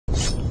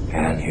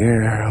And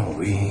here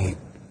we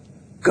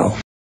go.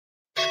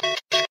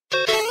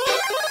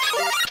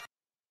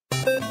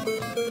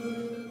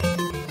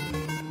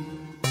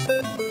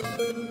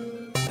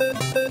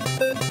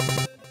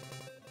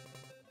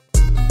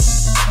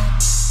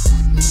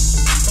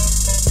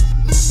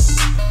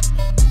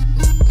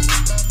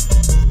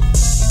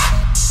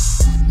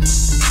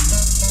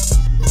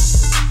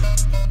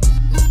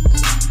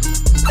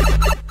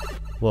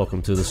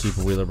 Welcome to the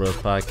Super Wheeler Bros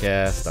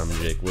podcast. I'm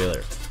Jake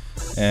Wheeler.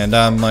 And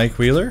I'm Mike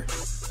Wheeler.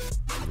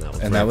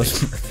 And that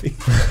was Murphy.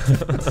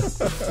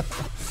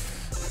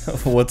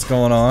 What's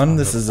going on?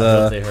 I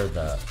hope they heard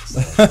that.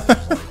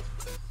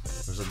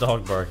 There's a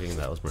dog barking.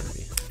 That was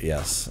Murphy.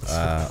 Yes.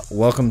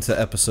 Welcome to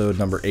episode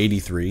number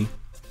 83.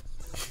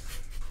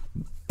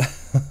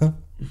 I'm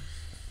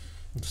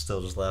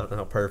still just laughing at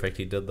how perfect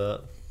he did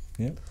that.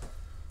 Yep.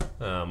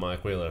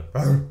 Mike Wheeler.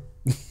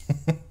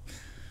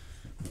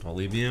 I'll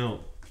leave you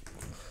out.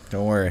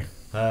 Don't worry.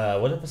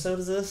 What episode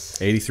is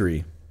this?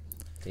 83.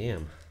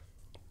 Damn.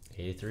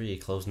 83,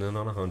 closing in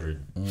on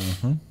 100.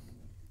 Mm-hmm.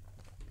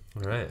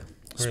 All right.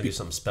 We're going to do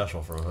something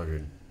special for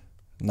 100.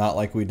 Not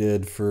like we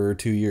did for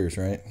 2 years,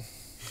 right?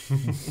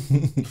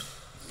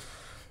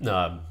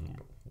 No,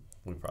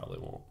 we probably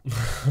won't.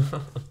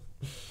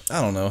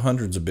 I don't know.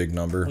 100's a big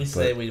number. We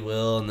say we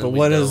will, and then but we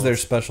what don't. is there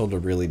special to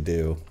really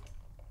do?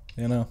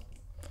 You know?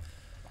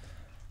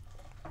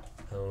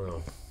 I don't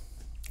know.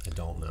 I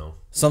don't know.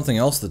 Something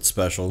else that's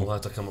special. We'll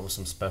have to come up with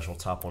some special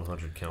top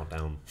 100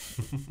 countdown.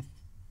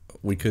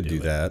 We could do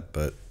that,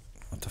 but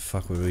what the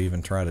fuck would we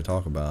even try to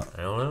talk about?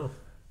 I don't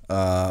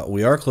know.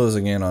 We are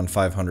closing in on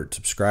 500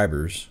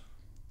 subscribers.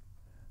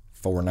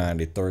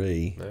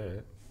 493. All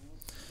right.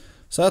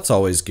 So that's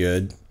always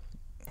good.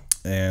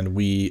 And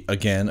we,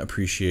 again,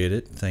 appreciate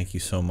it. Thank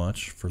you so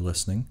much for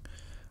listening.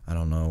 I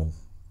don't know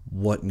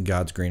what in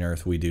God's green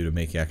earth we do to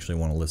make you actually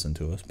want to listen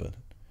to us, but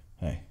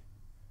hey,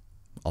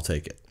 I'll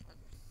take it.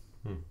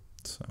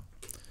 So,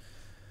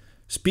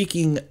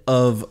 speaking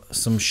of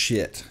some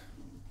shit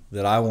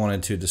that I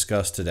wanted to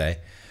discuss today,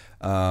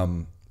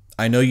 I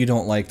know you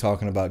don't like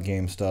talking about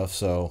game stuff,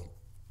 so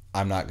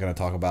I'm not going to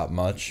talk about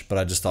much, but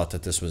I just thought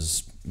that this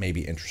was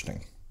maybe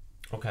interesting.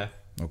 Okay.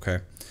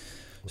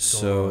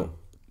 So,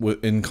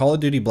 in Call of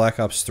Duty Black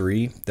Ops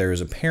 3, there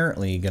is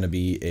apparently going to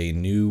be a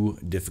new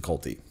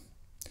difficulty.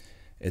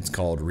 It's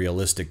called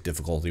Realistic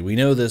Difficulty. We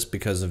know this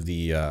because of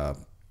the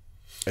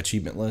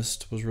achievement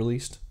list was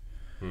released.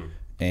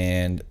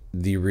 And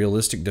the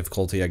realistic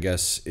difficulty, I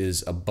guess,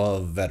 is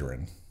above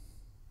veteran.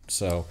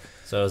 So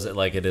is it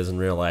like it is in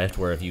real life,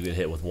 where if you get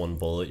hit with one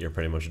bullet, you're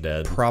pretty much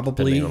dead?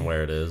 Probably. Depending on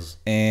where it is.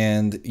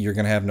 And you're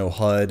going to have no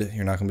HUD.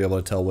 You're not going to be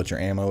able to tell what your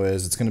ammo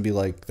is. It's going to be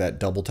like that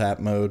double tap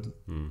mode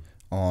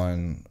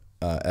on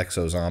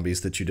Exo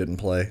Zombies that you didn't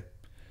play.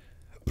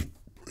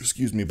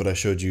 Excuse me, but I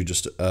showed you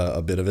just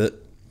a bit of it.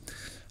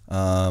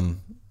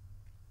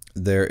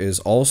 There is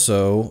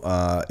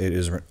also, it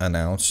is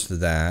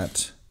announced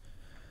that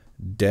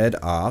Dead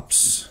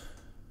Ops,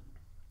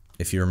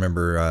 if you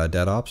remember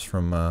Dead Ops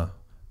from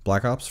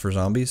Black Ops for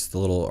Zombies, the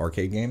little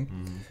arcade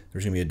game,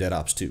 there's going to be a Dead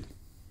Ops 2.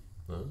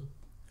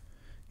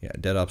 Yeah,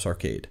 Dead Ops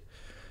Arcade.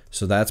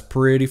 So that's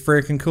pretty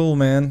freaking cool,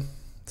 man.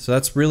 So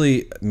that's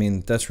really,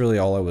 that's really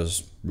all I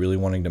was really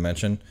wanting to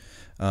mention.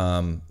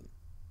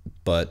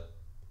 But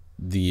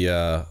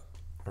the...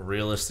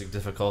 realistic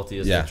difficulty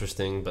is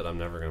interesting, but I'm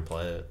never going to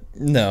play it.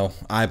 No,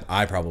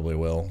 I probably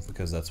will,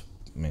 because that's,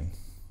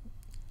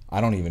 I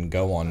don't even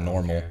go on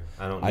normal.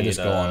 I just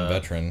go on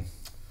veteran.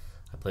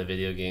 I play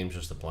video games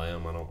just to play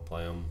them. I don't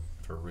play them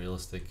for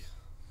realistic.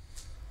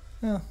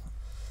 Yeah,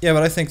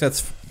 but I think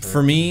that's,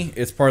 for me,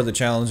 it's part of the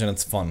challenge and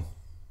it's fun.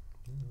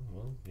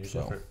 Well, you're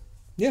different.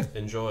 Yeah.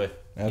 Enjoy.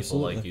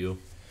 Absolutely. People like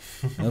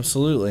you.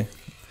 Absolutely.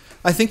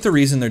 I think the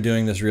reason they're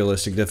doing this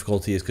realistic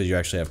difficulty is because you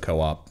actually have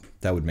co-op.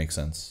 That would make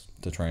sense,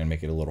 to try and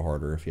make it a little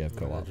harder if you have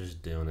co-op. They're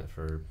just doing it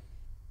for...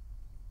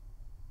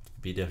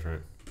 be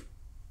different.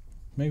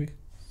 Maybe.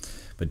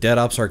 But Dead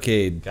Ops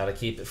Arcade... gotta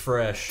keep it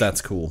fresh.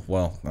 That's cool.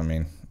 Well,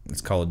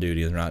 it's Call of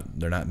Duty.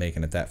 They're not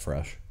making it that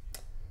fresh.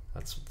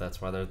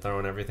 That's why they're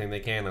throwing everything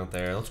they can out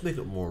there. Let's make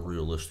it more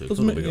realistic.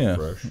 Let's make it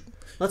fresh.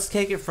 Let's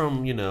take it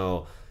from,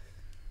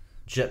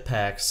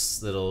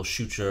 jetpacks that'll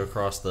shoot you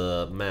across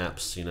the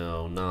maps,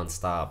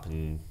 nonstop,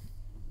 and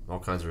all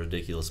kinds of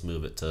ridiculous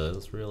move it to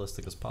as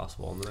realistic as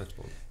possible on the next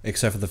one.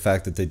 Except for the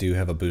fact that they do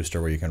have a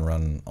booster where you can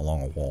run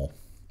along a wall.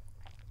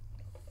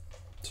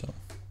 So.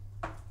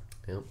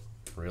 Yep.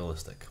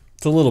 Realistic.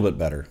 It's a little bit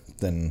better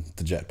than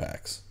the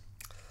jetpacks.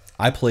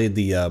 I played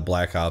the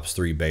Black Ops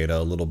 3 beta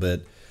a little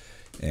bit,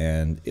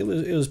 and it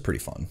was pretty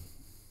fun.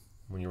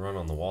 When you run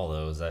on the wall,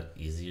 though, is that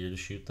easier to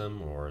shoot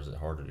them, or is it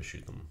harder to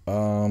shoot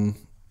them?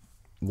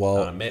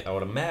 Well, I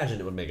would imagine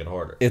it would make it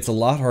harder. It's a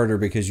lot harder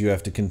because you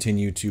have to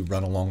continue to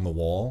run along the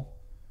wall,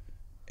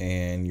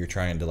 and you're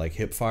trying to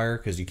hip fire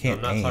because you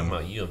can't. I'm not talking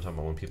about you. I'm talking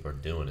about when people are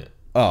doing it.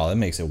 Oh, that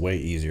makes it way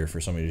easier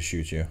for somebody to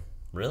shoot you.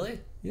 Really?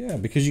 Yeah,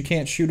 because you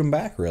can't shoot them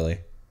back, really.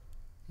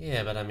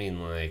 Yeah, but I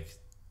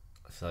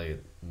feel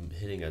like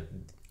hitting a...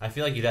 I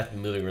feel like you'd have to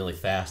be moving really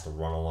fast to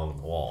run along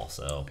the wall,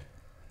 so...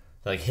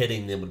 Like,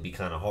 hitting them would be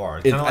kind of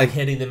hard. Kind of like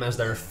hitting them as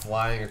they're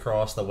flying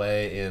across the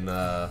way in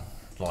the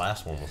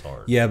last one was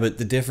hard. Yeah, but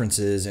the difference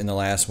is in the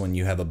last one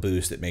you have a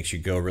boost that makes you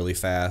go really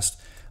fast.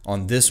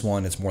 On this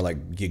one, it's more like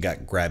you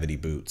got gravity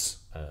boots.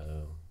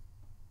 Oh.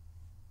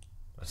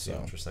 I see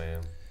what you're saying.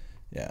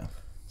 Yeah.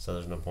 So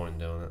there's no point in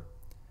doing it?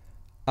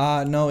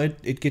 No,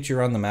 it gets you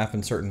around the map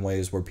in certain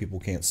ways where people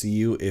can't see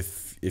you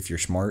if you're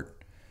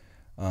smart.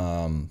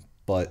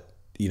 But,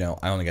 you know,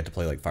 I only got to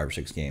play like 5 or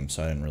 6 games,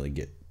 so I didn't really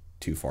get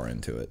too far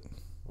into it.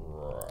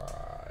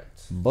 Right.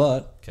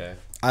 But okay.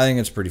 I think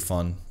it's pretty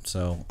fun.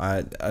 So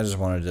I just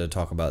wanted to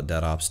talk about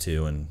Dead Ops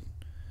 2 and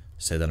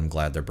say that I'm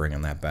glad they're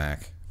bringing that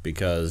back.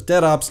 Because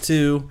Dead Ops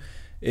 2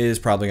 is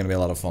probably going to be a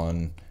lot of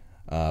fun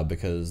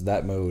because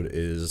that mode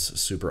is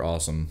super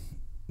awesome.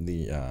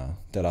 The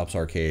Dead Ops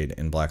Arcade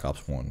in Black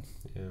Ops 1.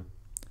 Yeah.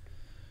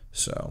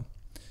 So,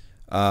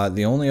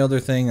 the only other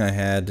thing I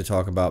had to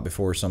talk about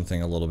before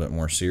something a little bit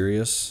more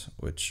serious,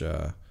 which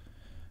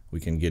we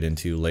can get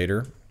into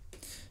later,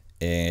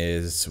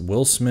 is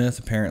Will Smith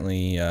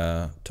apparently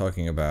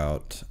talking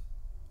about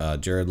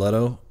Jared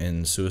Leto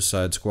in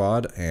Suicide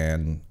Squad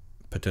and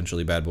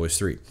potentially Bad Boys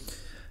 3.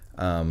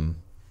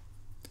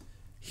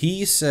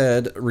 He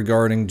said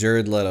regarding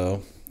Jared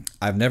Leto,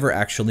 I've never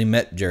actually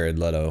met Jared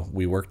Leto.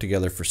 We worked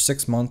together for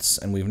 6 months,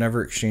 and we've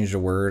never exchanged a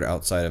word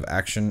outside of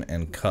action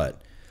and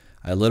cut.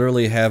 I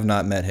literally have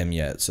not met him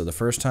yet, so the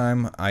first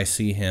time I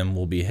see him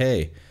will be,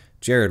 hey,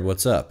 Jared,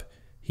 what's up?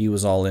 He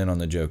was all in on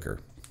the Joker.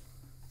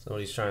 So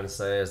what he's trying to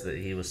say is that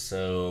he was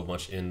so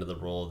much into the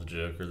role of the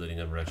Joker that he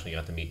never actually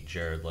got to meet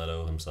Jared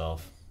Leto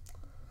himself.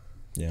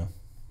 Yeah.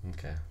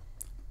 Okay.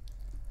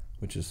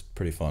 Which is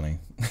pretty funny.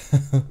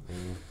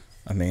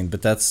 I mean,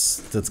 but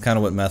that's kind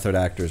of what method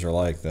actors are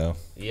like, though.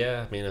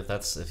 Yeah, I mean,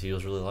 if he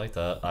was really like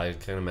that, I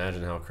can't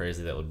imagine how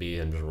crazy that would be,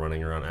 and just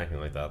running around acting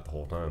like that the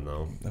whole time,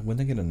 though.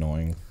 Wouldn't it get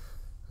annoying?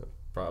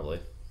 Probably.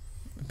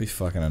 It'd be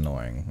fucking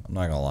annoying. I'm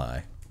not gonna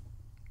lie.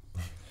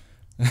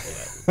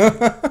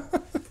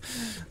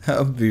 That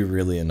would be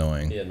really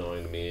annoying. It'd be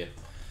annoying to me.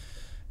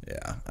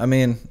 Yeah, I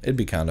mean, it'd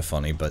be kind of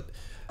funny, but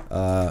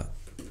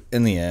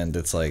in the end,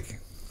 it's like,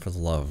 for the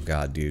love of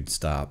God, dude,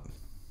 stop.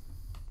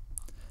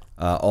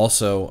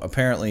 Also,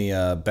 apparently,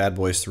 Bad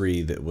Boys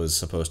 3 that was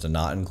supposed to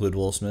not include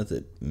Will Smith,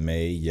 it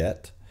may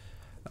yet.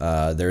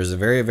 There's a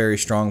very, very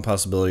strong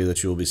possibility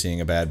that you will be seeing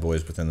a Bad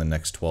Boys within the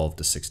next 12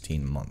 to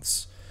 16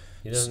 months.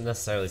 He doesn't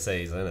necessarily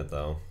say he's in it,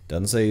 though.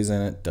 Doesn't say he's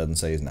in it, doesn't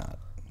say he's not.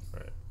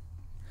 Right.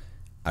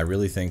 I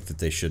really think that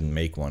they shouldn't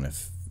make one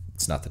if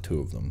it's not the two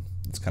of them.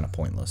 It's kind of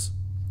pointless.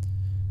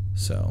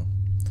 So...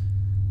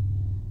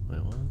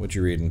 Wait, what? What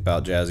you reading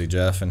about Jazzy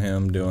Jeff and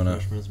him doing a...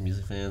 Freshman's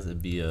music fans,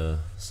 it'd be a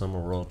Summer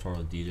World Tour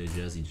with DJ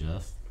Jazzy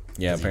Jeff.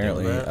 Yeah,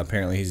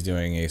 apparently he's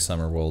doing a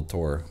Summer World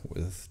Tour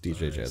with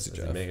DJ Jazzy Is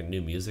Jeff. he making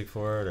new music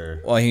for it,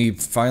 or? Well, he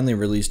finally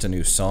released a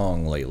new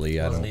song lately.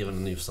 It wasn't even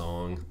a new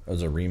song. It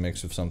was a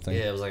remix of something?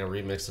 Yeah, it was like a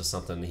remix of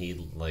something he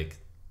did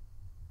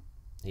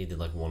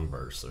like one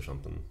verse or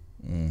something.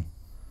 Mm.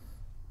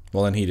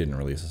 Well, then he didn't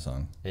release a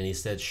song. And he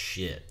said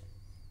shit.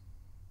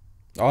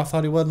 Oh, I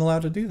thought he wasn't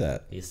allowed to do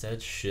that. He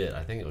said shit.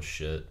 I think it was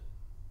shit.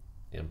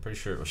 Yeah, I'm pretty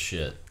sure it was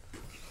shit.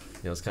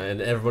 You know, it's kind of,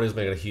 and everybody was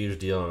making a huge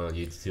deal on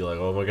YouTube, like,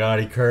 oh my god,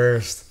 he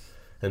cursed.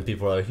 And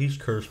people were like, he's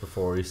cursed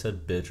before. He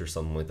said bitch or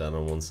something like that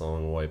on one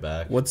song way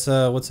back. What's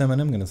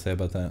Eminem gonna say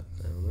about that?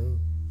 I don't know.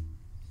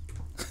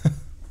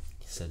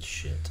 He said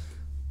shit.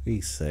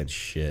 He said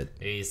shit.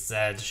 He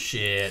said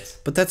shit.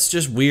 But that's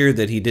just weird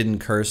that he didn't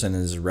curse in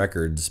his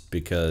records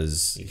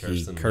because he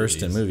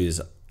cursed in movies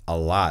a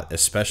lot,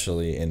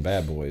 especially in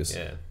Bad Boys.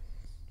 Yeah.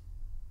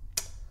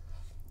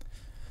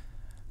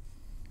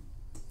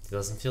 He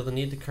doesn't feel the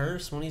need to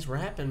curse when he's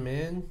rapping,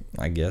 man.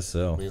 I guess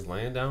so. When he's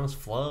laying down his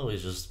flow,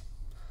 he's just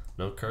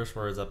no curse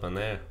words up in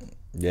there.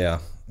 Yeah,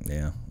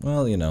 yeah.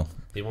 Well, you know.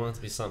 He wanted it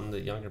to be something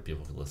that younger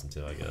people could listen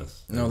to, I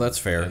guess. No, that's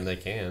fair. And they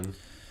can.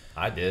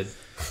 I did.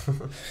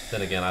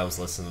 Then again, I was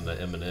listening to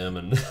Eminem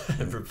and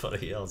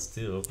everybody else,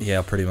 too.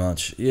 Yeah, pretty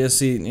much. Yeah,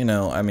 see, you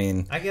know, I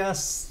mean... I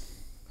guess...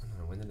 I don't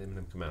know, when did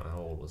Eminem come out? How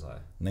old was I?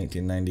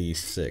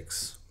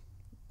 1996.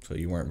 So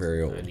you weren't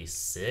very old.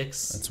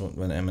 96? That's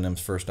when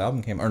Eminem's first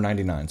album came... Or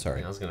 99,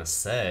 sorry. I was going to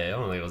say, I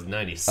don't think it was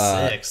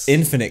 96.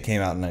 Infinite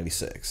came out in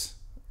 96.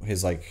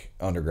 His, like,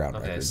 underground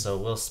record. Okay, so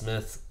Will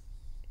Smith,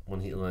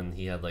 when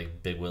he had,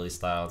 like, Big Willie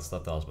style and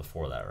stuff, that was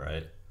before that,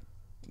 right?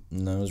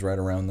 No, it was right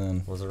around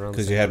then. Was it around?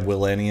 Because you had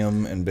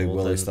Millennium and Big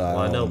Willie style.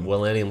 Well, I know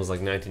Millennium was like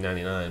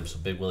 1999, so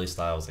Big Willie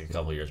style was like a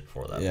couple years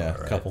before that. Yeah,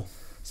 right? a couple.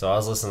 So I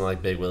was listening to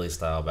like Big Willie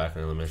style back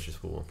in elementary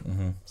school.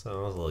 Mm-hmm. So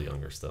I was a little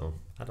younger still.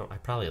 I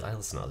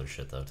listen to other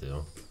shit though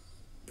too.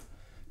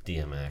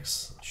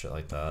 DMX, shit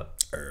like that.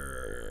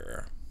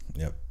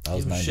 Yep, that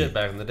was 98. Shit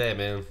back in the day,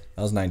 man.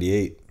 That was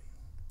 98.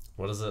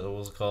 What was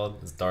it called?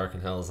 It's dark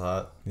and hell is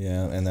hot.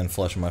 Yeah, and then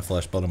Flesh of My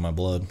Flesh, Blood of My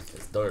Blood.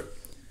 It's dark.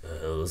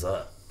 Hell is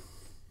hot.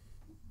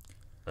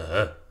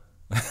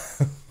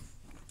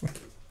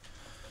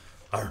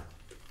 Alright.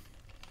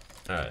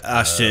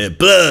 I shed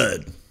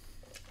blood.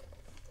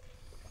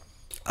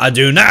 I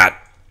do not.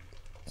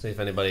 See if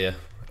anybody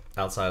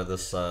outside of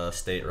this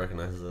state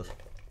recognizes this.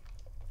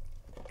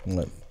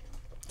 What?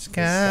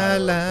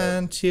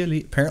 Skyline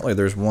Chili. Apparently,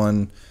 there's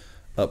one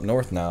up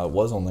north now. It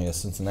was only a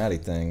Cincinnati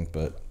thing,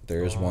 but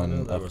there's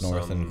one up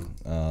north in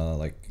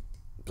like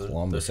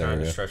Columbus they're trying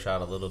area. to stretch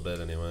out a little bit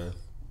anyway.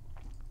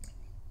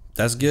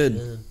 That's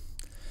good.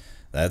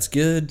 That's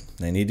good.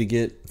 They need to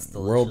get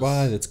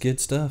worldwide. It's good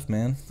stuff,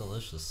 man. It's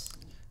delicious.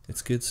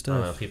 It's good I stuff.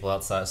 don't know, people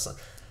outside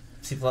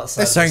They're the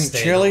saying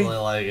state chili? don't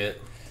really like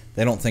it.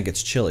 They don't think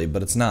it's chili,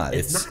 but it's not.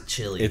 It's not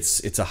chili.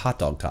 It's a hot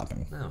dog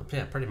topping. No,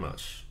 yeah, pretty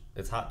much.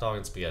 It's hot dog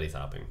and spaghetti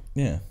topping.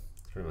 Yeah.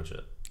 That's pretty much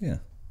it. Yeah.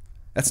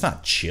 That's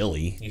not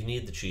chili. You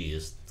need the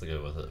cheese to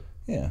go with it.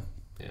 Yeah.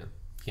 Yeah.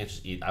 You can't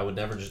just eat. I would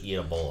never just eat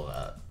a bowl of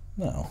that.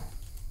 No.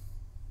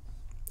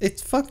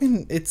 It's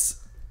fucking. It's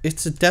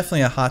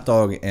definitely a hot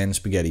dog and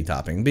spaghetti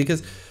topping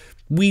because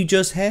we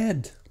just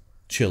had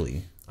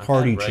chili.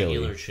 Hearty I've had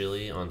regular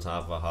chili. chili on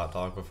top of a hot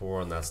dog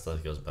before, and that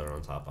stuff goes better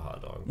on top of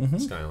hot dog.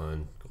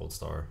 Skyline, Gold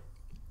Star.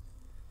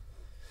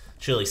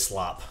 Chili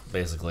slop,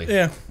 basically.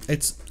 Yeah.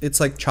 It's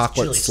like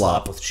chocolate Chili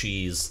slop. with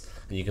cheese,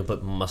 and you can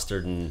put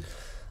mustard and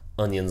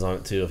onions on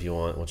it too if you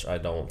want, which I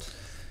don't.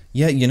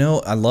 Yeah,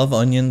 I love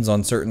onions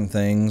on certain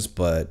things,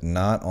 but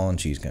not on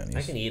cheese conies.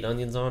 I can eat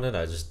onions on it.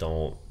 I just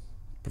don't.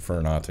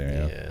 Prefer not to.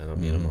 Yeah. Yeah, I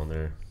don't eat them on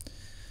there.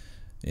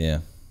 Yeah.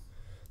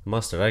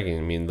 Mustard,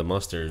 the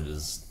mustard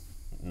is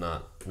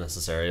not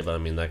necessary, but I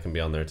mean that can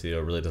be on there too.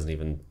 It really doesn't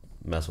even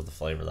mess with the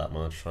flavor that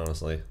much,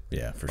 honestly.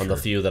 Yeah, for on sure.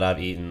 the few that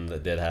I've eaten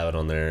that did have it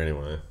on there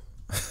anyway.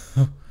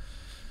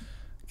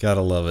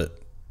 Gotta love it.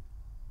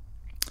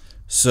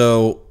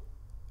 So,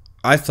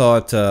 I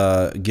thought,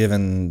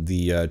 given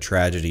the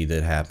tragedy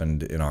that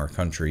happened in our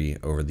country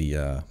over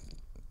the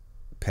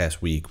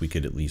past week, we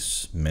could at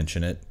least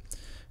mention it.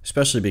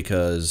 Especially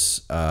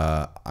because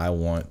I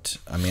want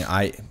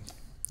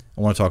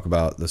to talk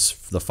about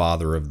the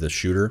father of the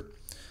shooter,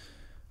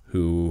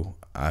 who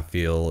I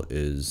feel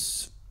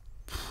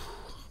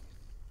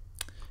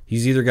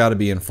he's either got to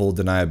be in full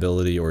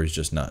deniability or he's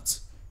just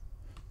nuts.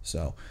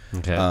 So,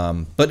 okay.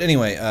 But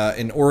anyway,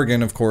 in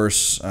Oregon, of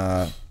course,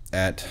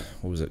 at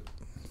what was it?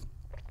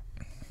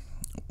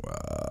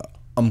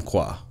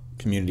 Umpqua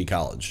Community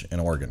College in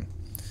Oregon.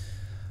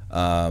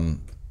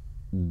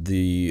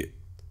 The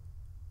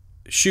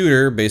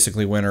shooter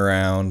basically went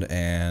around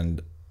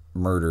and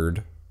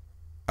murdered,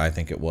 I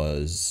think it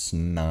was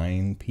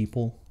 9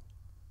 people.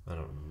 I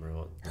don't remember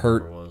what the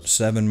Hurt number was.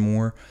 7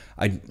 more.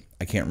 I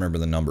can't remember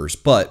the numbers,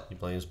 but He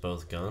blames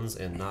both guns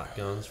and not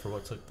guns for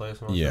what took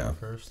place on Yeah.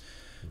 October 1st.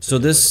 so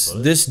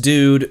this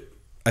dude,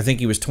 I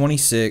think he was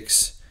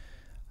 26.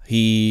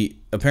 He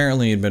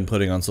apparently had been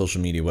putting on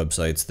social media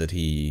websites that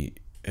he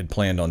had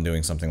planned on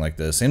doing something like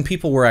this, and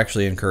people were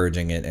actually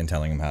encouraging it and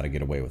telling him how to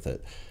get away with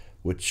it,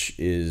 which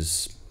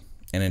is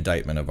an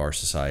indictment of our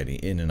society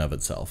in and of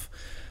itself.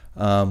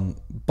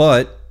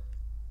 But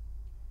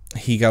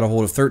he got a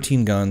hold of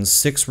 13 guns.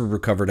 6 were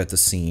recovered at the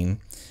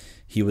scene.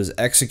 He was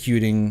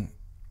executing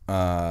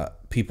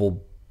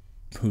people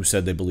who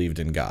said they believed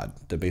in God,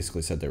 that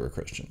basically said they were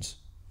Christians.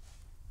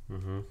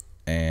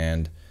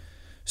 And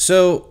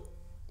so,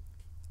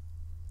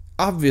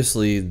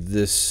 obviously,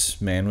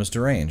 this man was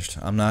deranged.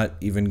 I'm not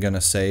even going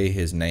to say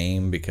his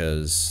name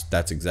because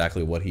that's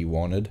exactly what he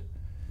wanted.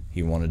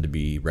 He wanted to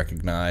be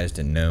recognized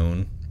and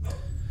known.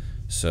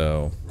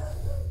 So,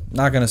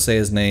 not going to say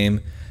his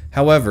name.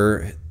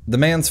 However, the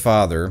man's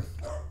father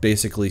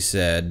basically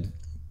said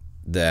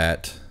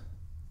that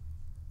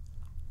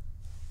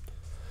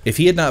if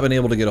he had not been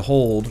able to get a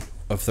hold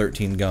of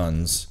 13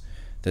 guns,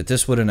 that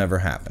this would have never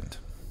happened.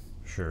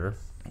 Sure.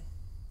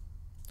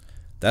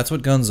 That's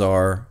what guns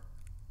are.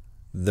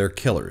 They're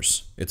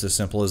killers. It's as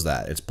simple as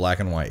that. It's black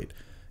and white.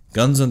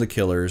 Guns are the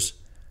killers,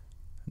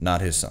 not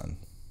his son.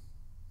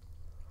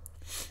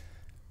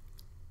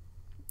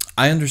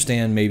 I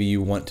understand maybe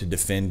you want to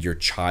defend your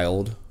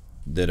child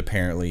that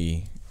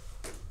apparently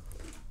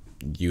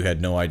you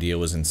had no idea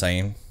was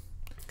insane.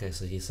 Okay,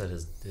 so he said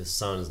his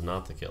son is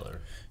not the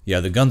killer. Yeah,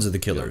 the guns are the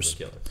Guns killers. are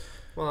the killer.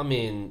 Well, I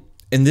mean,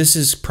 And this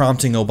is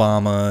prompting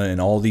Obama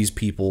and all these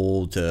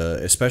people, to,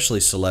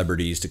 especially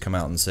celebrities, to come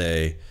out and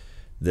say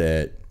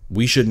that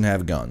we shouldn't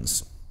have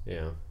guns.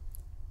 yeah.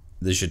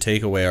 They should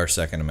take away our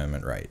Second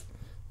Amendment right.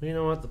 Well, you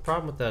know what? The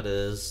problem with that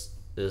is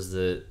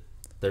that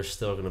there's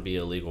still going to be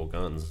illegal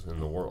guns in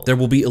the world. There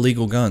will be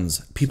illegal guns.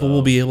 People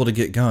will be able to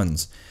get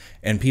guns,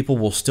 and people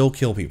will still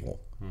kill people.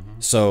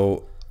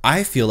 So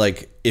I feel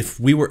like if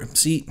we were...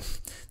 See,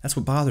 that's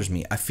what bothers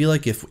me. I feel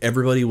like if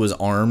everybody was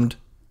armed,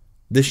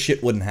 this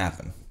shit wouldn't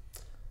happen.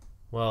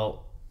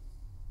 Well,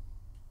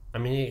 I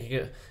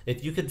mean,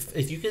 if you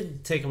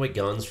could take away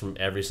guns from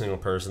every single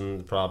person,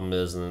 the problem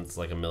is, and it's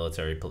like a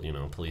military,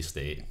 police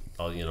state.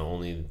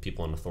 Only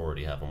people in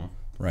authority have them,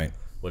 Right.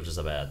 which is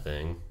a bad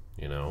thing.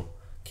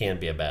 Can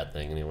be a bad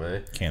thing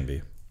anyway. Can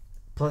be.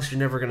 Plus, you're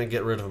never going to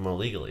get rid of them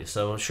illegally.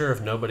 So, sure,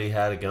 if nobody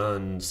had a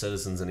gun,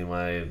 citizens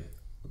anyway,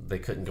 they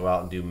couldn't go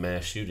out and do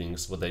mass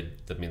shootings. Would they?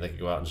 I mean, they could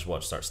go out and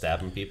just start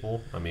stabbing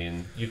people. I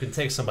mean, you can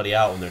take somebody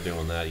out when they're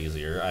doing that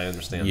easier. I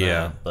understand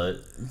that, but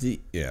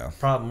Yeah.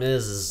 problem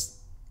is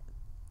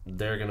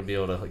they're going to be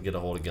able to get a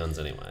hold of guns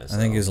anyway. So. I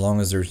think as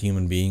long as there's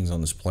human beings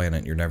on this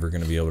planet, you're never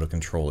going to be able to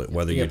control it.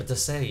 Whether but to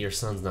say your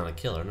son's not a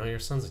killer, no, your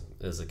son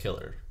is a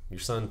killer. Your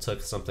son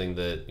took something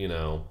that, you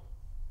know,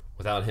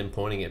 without him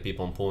pointing at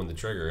people and pulling the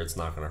trigger, it's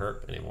not going to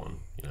hurt anyone.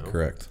 You know,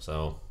 correct.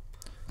 So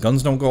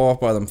guns don't go off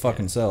by them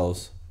fucking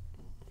selves.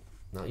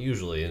 Not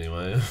usually,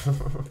 anyway.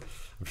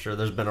 I'm sure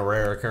there's been a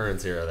rare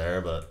occurrence here or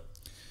there, but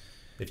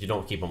if you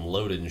don't keep them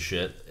loaded and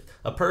shit,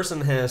 a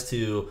person has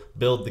to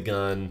build the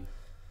gun,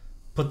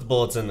 put the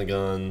bullets in the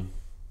gun,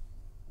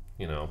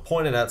 you know,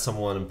 point it at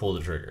someone and pull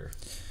the trigger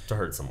to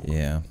hurt someone.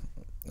 Yeah.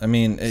 I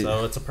mean...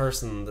 so it's a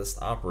person,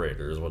 this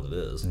operator is what it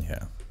is.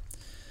 Yeah.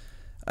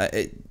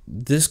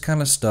 This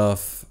kind of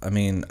stuff, I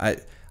mean, I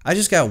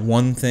just got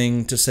one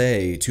thing to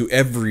say to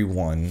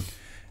everyone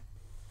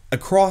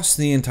across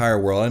the entire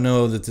world. I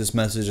know that this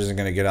message isn't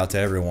going to get out to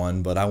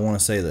everyone, but I want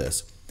to say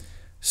this.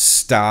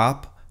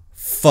 Stop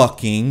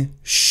fucking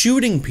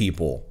shooting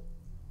people.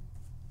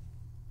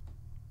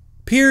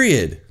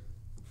 Period.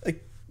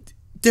 Like,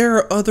 there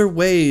are other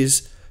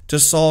ways to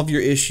solve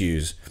your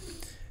issues.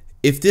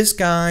 If this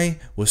guy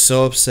was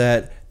so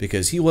upset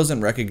because he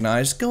wasn't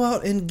recognized, go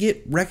out and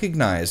get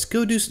recognized.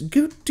 Go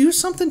do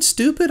something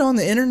stupid on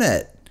the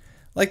internet.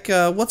 Like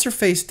what's her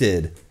face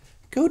did.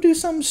 Go do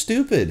something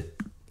stupid.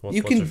 What's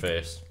her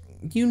face?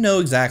 You know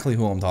exactly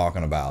who I'm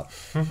talking about.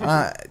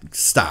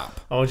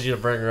 Stop. I want you to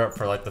bring her up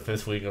for like the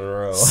 5th week in a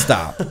row.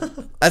 Stop.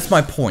 That's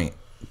my point.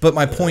 But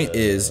my point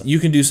is, you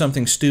can do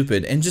something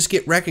stupid and just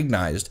get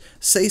recognized.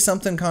 Say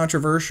something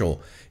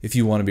controversial if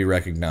you want to be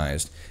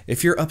recognized.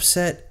 If you're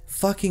upset,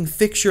 fucking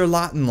fix your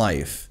lot in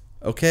life.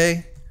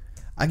 Okay?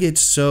 I get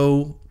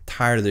so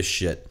tired of this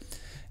shit.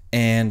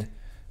 And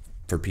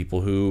for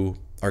people who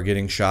are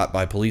getting shot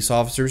by police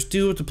officers,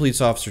 do what the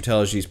police officer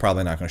tells you. He's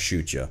probably not going to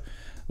shoot you.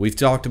 We've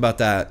talked about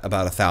that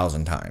about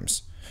 1,000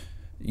 times.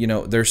 You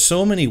know, there's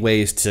so many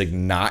ways to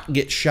not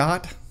get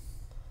shot.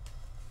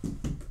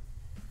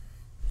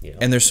 Yeah.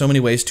 And there's so many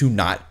ways to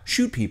not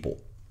shoot people.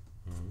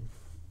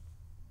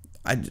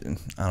 Mm-hmm.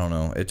 I don't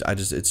know.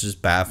 It's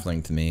just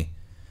baffling to me.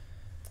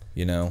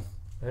 You know.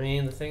 I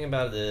mean, the thing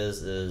about it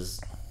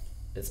is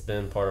it's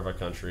been part of our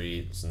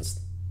country since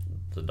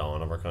the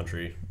dawn of our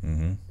country.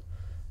 Mm-hmm.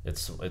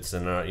 It's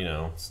in our, you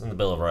know, it's in the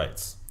Bill of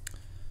Rights.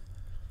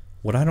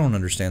 What I don't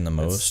understand the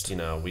most, you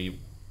know,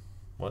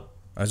 what?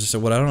 I just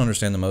said what I don't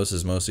understand the most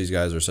is most of these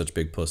guys are such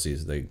big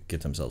pussies. They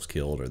get themselves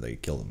killed or they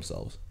kill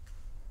themselves.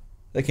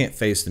 They can't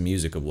face the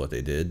music of what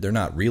they did. They're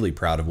not really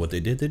proud of what they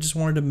did. They just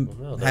wanted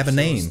to have a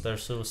name. They're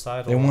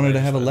suicidal. They wanted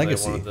to have a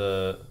legacy.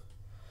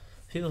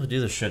 People who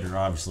do this shit are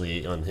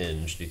obviously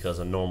unhinged because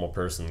a normal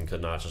person could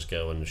not just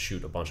go and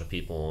shoot a bunch of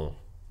people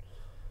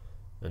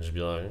and just be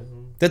like...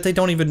 that they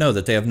don't even know,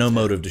 that they have no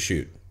motive to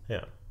shoot.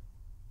 Yeah.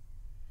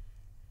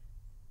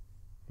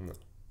 No.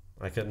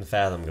 I couldn't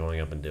fathom going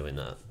up and doing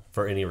that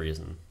for any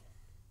reason.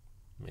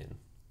 I mean...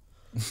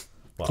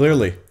 well,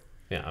 clearly.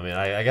 Yeah, I mean,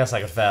 I guess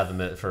I could fathom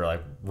it for,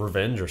 like,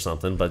 revenge or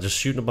something, but just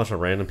shooting a bunch of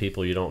random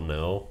people you don't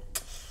know...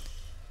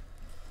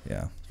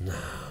 yeah. No.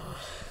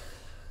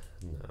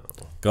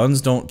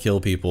 Guns don't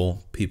kill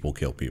people. People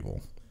kill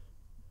people.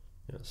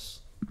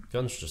 Yes.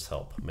 Guns just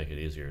help make it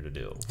easier to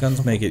do.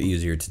 Guns make it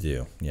easier to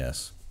do,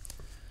 yes.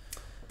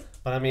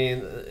 But, I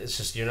mean, it's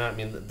just, you're not... I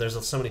mean,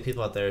 there's so many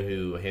people out there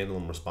who handle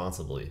them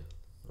responsibly.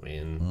 I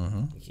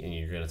mean, and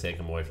you're going to take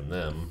them away from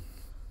them.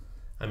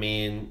 I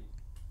mean...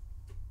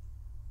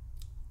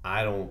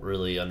 I don't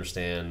really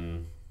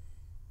understand,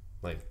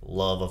 like,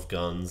 love of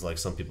guns like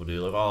some people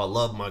do. Like, oh, I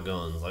love my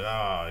guns. Like,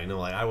 oh, you know,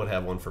 like, I would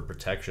have one for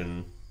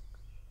protection,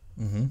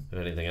 if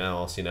anything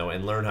else, you know,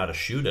 and learn how to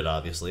shoot it,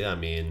 obviously. I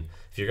mean,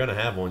 if you're going to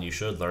have one, you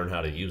should learn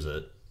how to use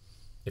it,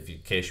 in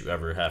case you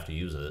ever have to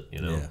use it,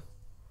 you know. Yeah.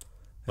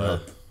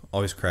 But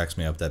always cracks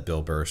me up, that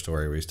Bill Burr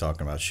story where he's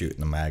talking about shooting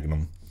the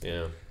Magnum.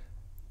 Yeah.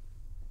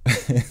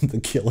 And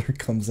the killer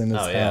comes in his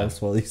house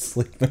while he's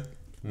sleeping.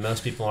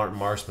 Most people aren't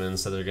marksmen,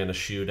 so they're going to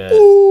shoot at...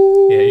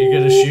 yeah, you're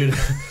going to shoot...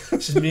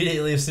 just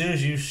immediately, as soon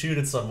as you shoot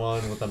at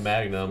someone with a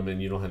Magnum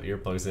and you don't have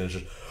earplugs in, it's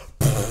just...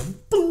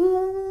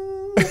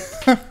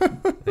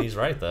 He's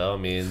right, though. I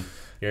mean,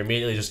 you're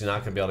immediately just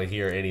not going to be able to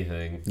hear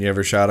anything. You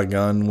ever shot a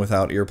gun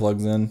without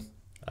earplugs in?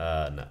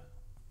 No.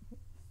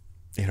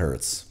 It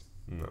hurts.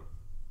 No.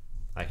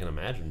 I can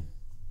imagine.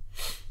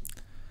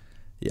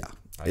 Yeah.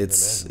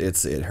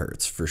 It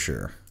hurts, for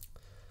sure.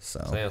 So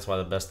I think that's why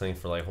the best thing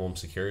for, like, home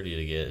security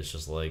to get is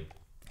just, like,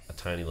 a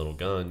tiny little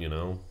gun, you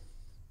know?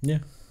 Yeah.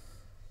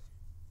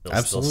 It'll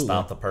absolutely still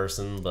stop the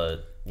person,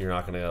 but you're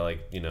not going to,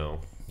 like, you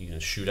know, you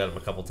can shoot at them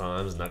a couple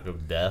times and not go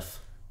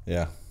deaf.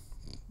 Yeah.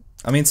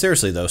 I mean,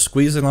 seriously, though,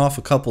 squeezing off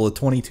a couple of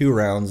 22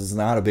 rounds is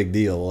not a big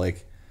deal.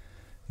 Like,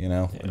 you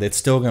know, it's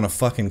still going to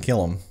fucking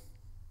kill them.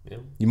 Yeah.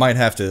 You might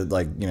have to,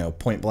 like, you know,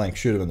 point blank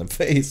shoot him in the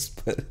face,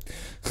 but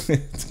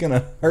it's going to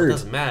hurt. Well, it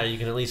doesn't matter. You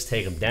can at least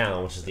take him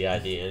down, which is the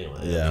idea anyway.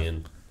 Yeah. I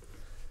mean,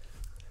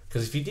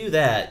 because if you do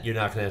that, you're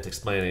not going to have to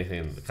explain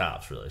anything to the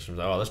cops, really. So,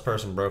 oh, this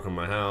person broke in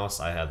my house.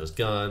 I have this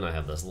gun. I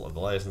have the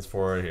license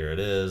for it. Here it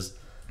is.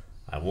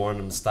 I warned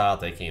them to stop.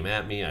 They came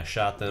at me. I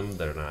shot them.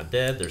 They're not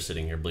dead. They're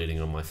sitting here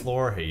bleeding on my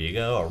floor. Here you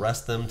go.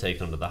 Arrest them. Take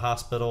them to the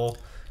hospital.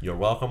 You're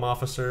welcome,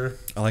 officer.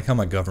 I like how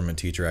my government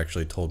teacher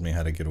actually told me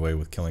how to get away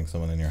with killing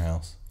someone in your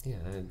house. Yeah,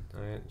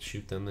 I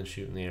shoot them and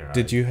shoot in the air.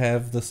 Did you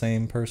have the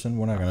same person?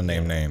 We're not going to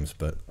name names,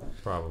 but...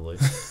 Probably.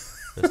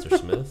 Mr.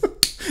 Smith?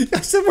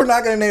 I said we're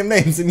not going to name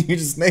names, and you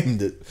just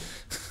named it.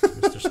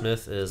 Mr.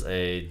 Smith is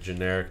a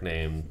generic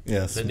name.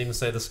 Yes. Didn't even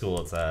say the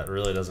school it's at. It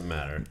really doesn't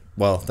matter.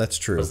 Well, that's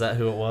true. Was that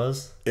who it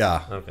was?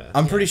 Yeah. Okay.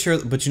 I'm pretty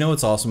sure, but you know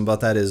what's awesome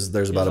about that is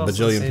there's about a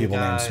bajillion people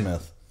named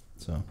Smith.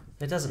 So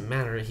it doesn't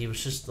matter. He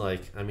was just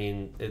like, I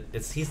mean,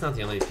 he's not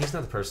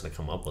the person to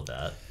come up with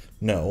that.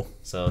 No.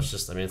 So it's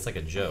just, I mean, it's like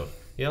a joke.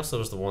 He also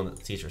was the one that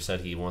the teacher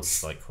said he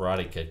wants to like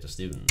karate kick the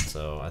student.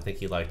 So I think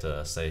he liked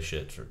to say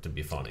shit to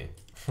be funny.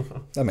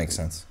 That makes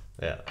sense.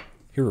 Yeah.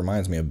 He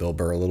reminds me of Bill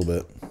Burr a little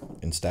bit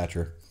in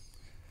stature.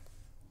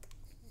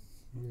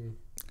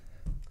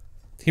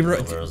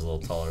 Bill Burr is a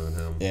little taller than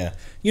him. Yeah.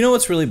 You know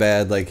what's really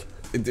bad? Like,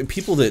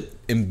 people that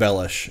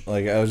embellish.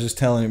 Like, I was just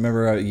telling you,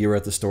 remember you were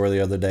at the store the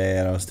other day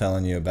and I was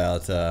telling you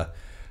about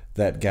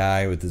that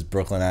guy with his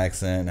Brooklyn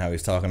accent, how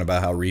he's talking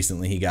about how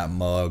recently he got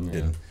mugged.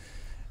 Yeah. And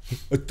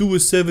I threw a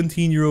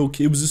 17-year-old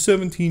kid. It was a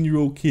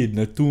 17-year-old kid, and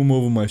I threw him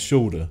over my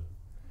shoulder.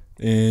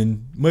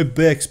 And my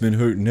back's been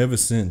hurting ever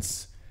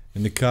since.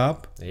 And the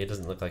cop? He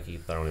doesn't look like he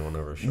threw anyone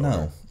over his shoulder.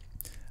 No.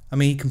 I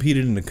mean, he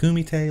competed in the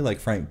Kumite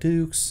like Frank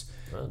Dukes.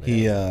 Oh,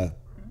 he,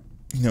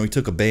 he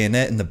took a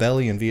bayonet in the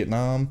belly in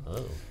Vietnam.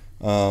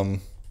 Oh.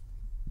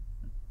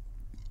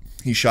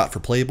 He shot for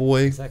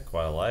Playboy. He's had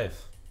quite a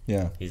life.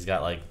 Yeah. He's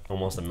got like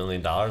almost $1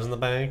 million in the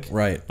bank.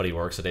 Right. But he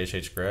works at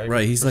H.H. Gregg.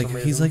 Right. He's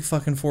like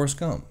fucking Forrest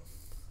Gump.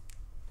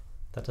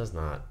 That does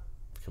not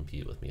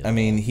compete with me at I all.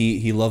 mean,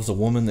 he loves a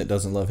woman that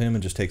doesn't love him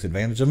and just takes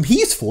advantage of him.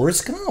 He's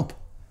Forrest Gump.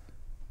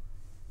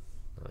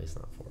 No, he's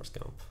not Forrest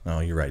Gump. No,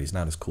 you're right. He's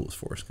not as cool as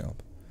Forrest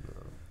Gump. No.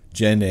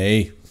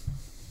 Jenny.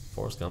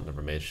 Forrest Gump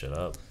never made shit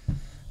up.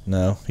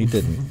 No, he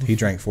didn't. He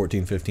drank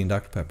 14, 15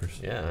 Dr. Peppers.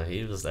 Yeah,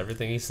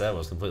 everything he said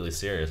was completely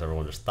serious.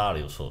 Everyone just thought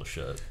he was full of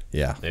shit.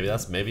 Yeah.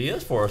 Maybe he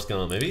is Forrest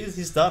Gump. Maybe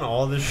he's done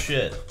all this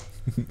shit.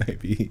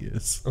 Maybe he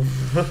is.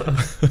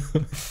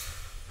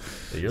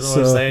 You're the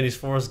one saying he's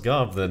Forrest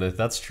Gump. Then if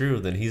that's true,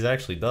 then he's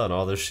actually done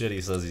all this shit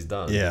he says he's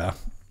done. Yeah.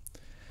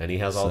 And he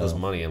has all this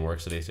money and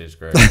works at H.H.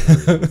 Gregg.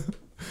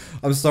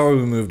 I'm sorry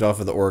we moved off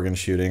of the Oregon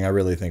shooting. I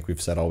really think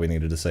we've said all we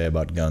needed to say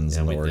about guns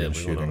and the Oregon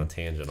shooting. We went on a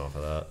tangent off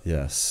of that.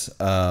 Yes.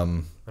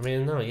 I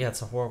mean, no, yeah,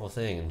 it's a horrible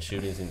thing. And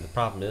shootings, the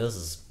problem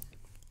is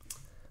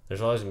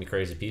there's always going to be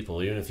crazy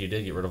people. Even if you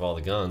did get rid of all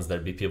the guns,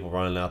 there'd be people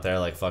running out there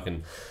like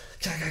fucking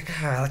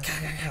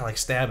like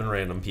stabbing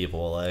random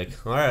people. Like,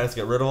 all right, let's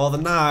get rid of all the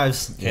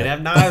knives. Can't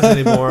have knives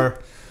anymore.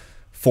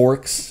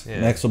 Forks.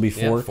 Yeah. Next will be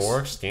forks. Yeah,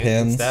 forks.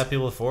 Pens. Stab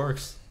people with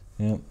forks.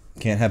 Yep.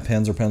 Can't have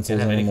pens or pencils anymore.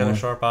 Can't have anymore. any kind of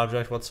sharp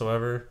object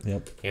whatsoever.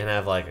 Yep. Can't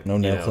have like no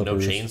nail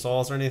clippers. no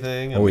chainsaws or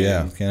anything.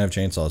 Yeah, can't have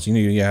chainsaws.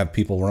 You have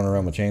people running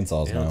around with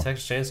chainsaws now. The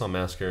Texas Chainsaw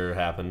Massacre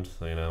happened.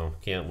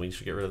 We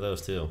should get rid of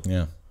those too.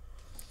 Yeah.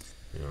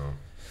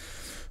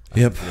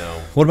 Yep.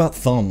 What about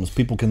thumbs?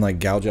 People can like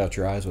gouge out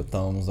your eyes with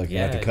thumbs. Like you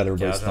have to cut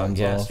everybody's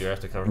thumbs off. You have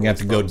to cover. You have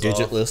to go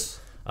digitless.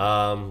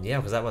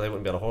 Because that way they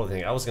wouldn't be able to hold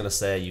anything. I was gonna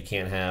say you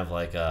can't have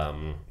like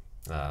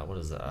what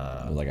is it?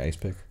 Like ice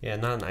pick. Yeah,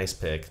 not an ice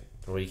pick.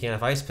 Well, you can't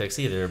have ice picks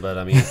either, but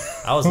I mean,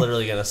 I was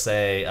literally gonna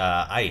say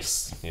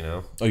ice.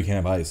 Oh, you can't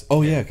have ice.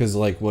 Oh yeah, because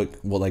like what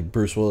like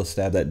Bruce Willis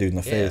stabbed that dude in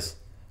the face.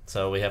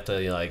 So we have to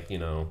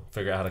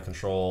figure out how to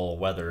control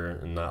weather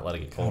and not let it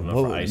get cold enough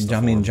for ice.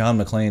 I mean, John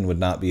McClane would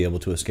not be able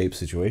to escape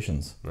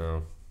situations.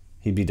 No,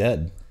 he'd be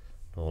dead.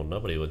 Well,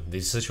 nobody would.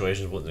 These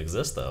situations wouldn't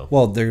exist though.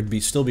 Well, there'd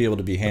still be able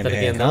to be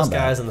hand-to-hand combat. Those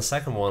guys in the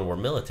second one were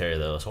military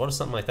though. So what if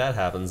something like that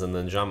happens and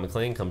then John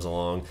McClane comes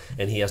along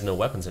and he has no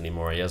weapons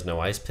anymore? He has no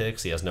ice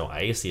picks. He has no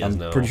ice. I'm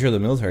pretty sure the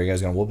military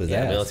guy's gonna whoop his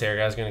ass. The military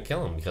guy's gonna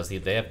kill him because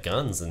they have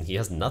guns and he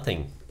has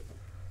nothing.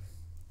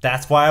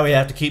 That's why we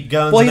have to keep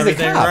guns and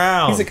everything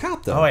around. He's a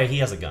cop though. Oh wait, he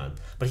has a gun.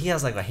 But he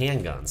has like a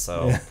handgun,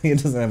 so... Yeah, he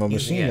doesn't have a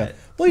machine gun.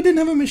 Well, he didn't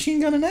have a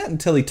machine gun in that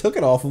until he took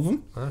it off of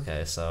him.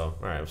 Okay, so...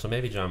 Alright, so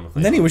maybe John McClane...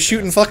 And then he was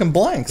shooting fucking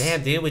blanks.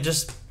 Damn, dude, we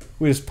just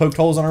poked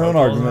holes in our own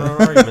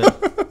argument.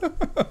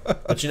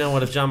 But you know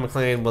what? If John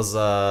McClane was,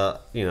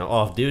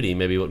 off duty,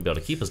 maybe he wouldn't be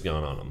able to keep his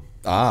gun on him.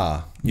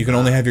 Ah, you can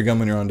only have your gun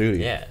when you're on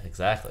duty. Yeah,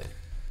 exactly.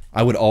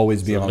 I would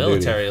always be on duty. The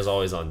military is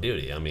always on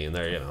duty. I mean,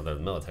 they're the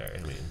military.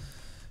 I mean...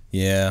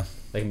 Yeah.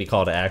 They can be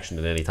called to action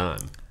at any time.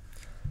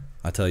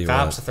 I tell you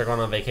Cops, if they're going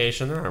on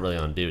vacation, they're not really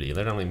on duty.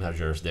 They don't even have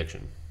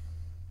jurisdiction.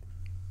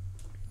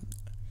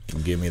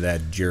 Give me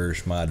that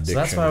jurisdiction. So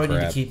that's why we need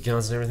to keep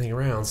guns and everything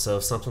around. So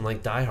if something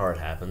like Die Hard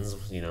happens,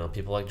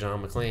 people like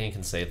John McClane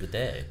can save the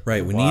day.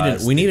 Right. We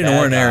need an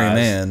ordinary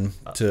man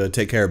to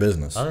take care of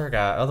business.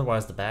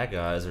 Otherwise, the bad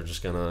guys are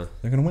just gonna.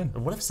 They're gonna win.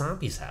 And what if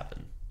zombies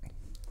happen?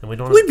 And we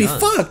don't. We'd be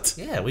fucked.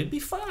 Yeah, we'd be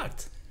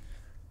fucked.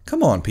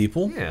 Come on,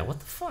 people. Yeah. What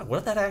the fuck? What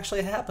if that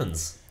actually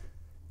happens?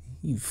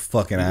 You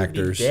fucking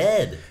actors. We'd be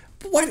dead.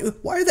 Why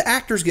are the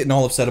actors getting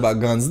all upset about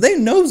guns? They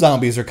know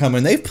zombies are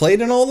coming. They've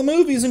played in all the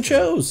movies and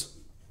shows.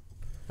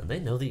 And they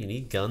know that you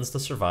need guns to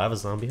survive a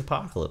zombie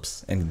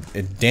apocalypse. And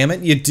damn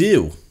it, you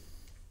do.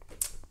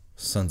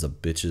 Sons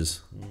of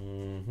bitches.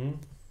 Mm-hmm.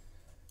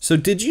 So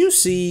did you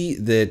see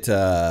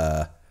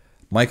that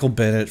Michael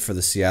Bennett for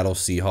the Seattle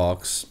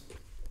Seahawks,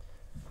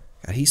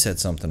 God, he said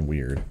something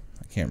weird.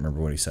 I can't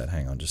remember what he said.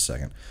 Hang on just a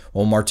second.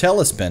 Well,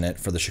 Martellus Bennett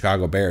for the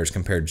Chicago Bears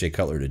compared Jay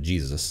Cutler to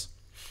Jesus.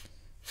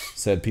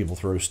 Said people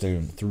threw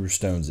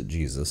stones at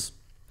Jesus.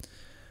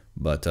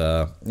 But,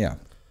 yeah.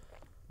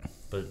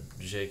 But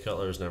Jay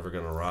Cutler is never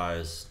going to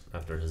rise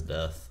after his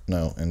death.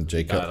 No, and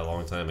Jay Cutler died a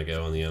long time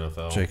ago in the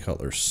NFL. Jay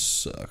Cutler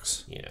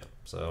sucks. Yeah,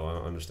 so I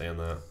don't understand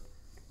that.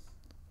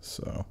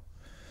 So,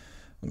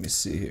 let me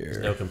see here.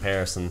 There's no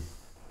comparison.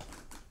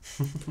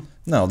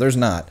 No, there's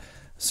not.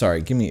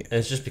 Sorry, give me.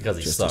 It's just because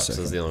he sucks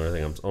is the only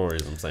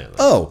reason I'm saying that.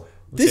 Oh,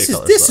 this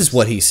is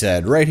what he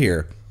said right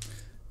here.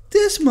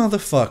 This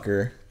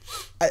motherfucker,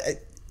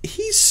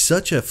 he's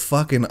such a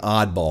fucking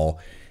oddball.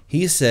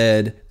 He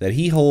said that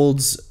he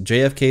holds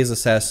JFK's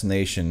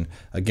assassination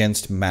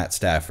against Matt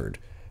Stafford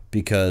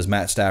because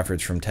Matt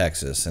Stafford's from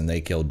Texas and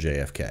they killed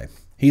JFK.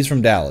 He's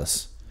from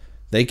Dallas.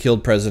 They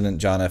killed President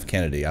John F.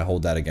 Kennedy. I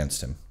hold that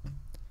against him.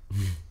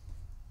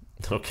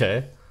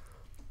 Okay.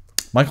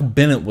 Michael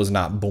Bennett was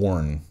not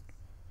born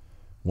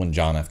when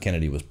John F.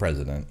 Kennedy was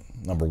president,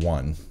 number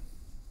one.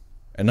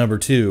 And number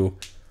two,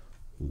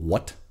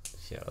 what?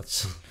 Yeah,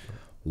 that's...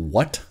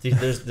 What? Dude,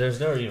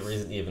 there's no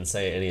reason to even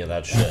say any of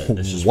that shit.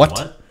 It's just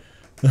what?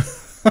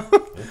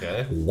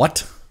 Okay.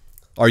 What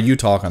are you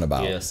talking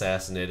about? He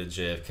assassinated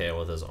JFK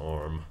with his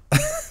arm.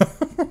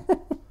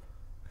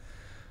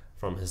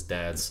 From his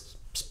dad's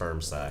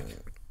sperm sac.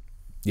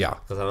 Yeah.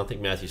 Because I don't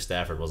think Matthew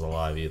Stafford was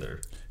alive either.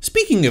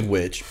 Speaking of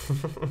which,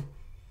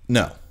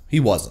 no, he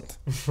wasn't.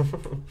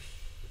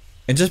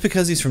 And just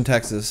because he's from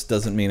Texas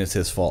doesn't mean it's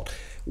his fault.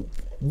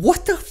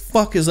 What the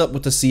fuck is up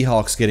with the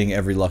Seahawks getting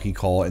every lucky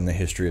call in the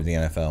history of the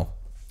NFL?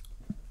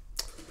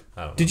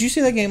 I don't know. Did you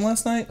see that game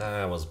last night?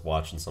 I was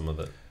watching some of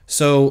it.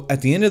 So,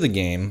 at the end of the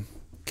game,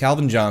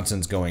 Calvin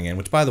Johnson's going in,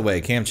 which, by the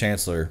way, Cam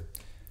Chancellor,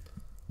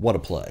 what a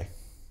play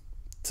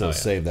to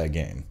save that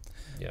game.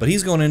 Yeah. But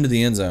he's going into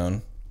the end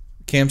zone.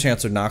 Cam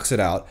Chancellor knocks it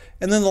out,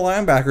 and then the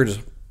linebacker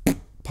just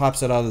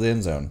pops it out of the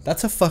end zone.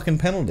 That's a fucking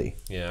penalty.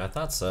 Yeah, I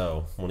thought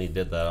so. When he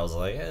did that, I was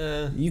like,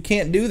 eh. You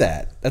can't do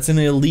that. That's an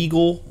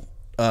illegal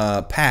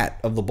pat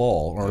of the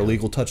ball or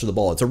illegal touch of the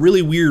ball. It's a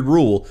really weird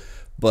rule,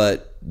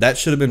 but that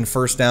should have been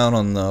first down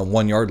on the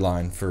 1 yard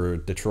line for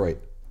Detroit.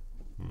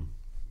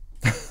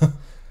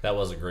 That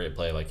was a great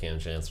play by Cam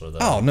Chancellor, though.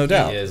 Oh, no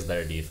doubt. He is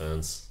their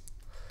defense.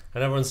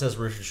 And everyone says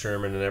Richard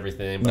Sherman and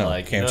everything, but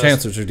like Cam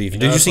Chancellor's their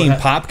defense. Did you see him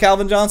pop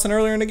Calvin Johnson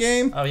earlier in the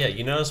game? Oh yeah,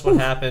 you notice what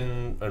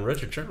happened when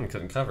Richard Sherman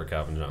couldn't cover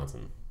Calvin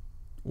Johnson.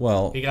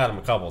 Well, he got him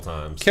a couple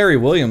times. Kerry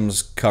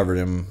Williams covered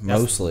him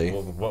mostly.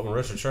 When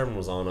Richard Sherman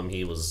was on him,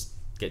 he was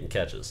getting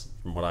catches,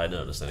 from what I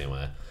noticed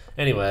anyway.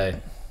 Anyway,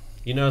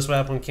 you notice what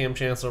happened when Cam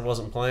Chancellor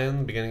wasn't playing at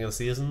the beginning of the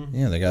season?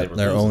 Yeah, they got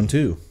their own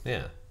too.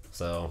 Yeah,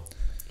 so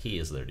he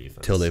is their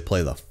defense. Till they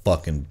play the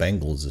fucking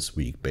Bengals this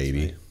week,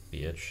 baby.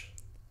 Bitch.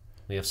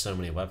 We have so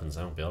many weapons,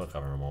 I won't be able to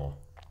cover them all.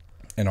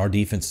 And our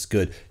defense is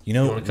good. You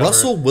know,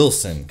 Russell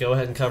Wilson. Go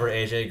ahead and cover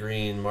A.J.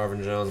 Green,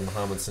 Marvin Jones,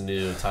 Mohamed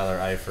Sanu, Tyler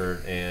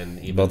Eifert, and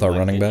even both our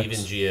running backs. Even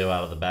Gio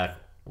out of the back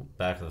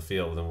of the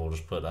field. Then we'll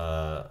just put.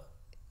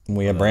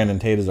 We have Brandon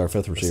Tate as our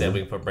fifth receiver.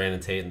 We can put Brandon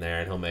Tate in there,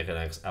 and he'll make an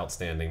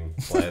outstanding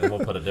play. Then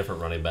we'll put a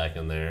different running back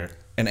in there.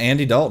 And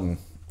Andy Dalton.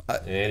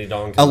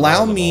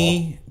 Allow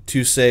me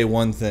to say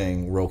one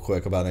thing real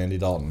quick about Andy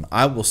Dalton.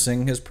 I will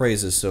sing his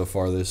praises so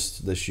far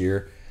this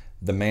year.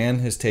 The man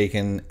has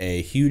taken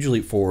a huge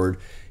leap forward.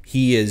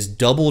 He has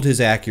doubled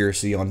his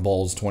accuracy on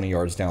balls 20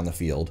 yards down the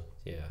field.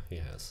 Yeah, he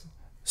has.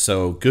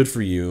 So good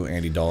for you,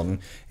 Andy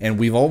Dalton. And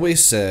we've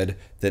always said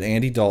that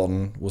Andy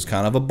Dalton was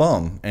kind of a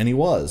bum, and he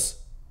was.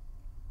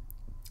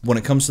 When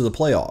it comes to the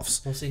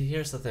playoffs. Well, see,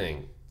 here's the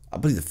thing. I'll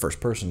be the first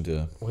person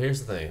to. Well,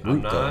 here's the thing.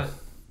 I'm not.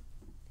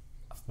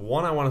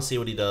 One, I want to see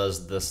what he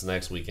does this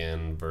next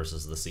weekend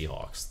versus the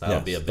Seahawks.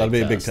 That'll be a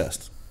big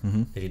test.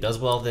 Mm-hmm. If he does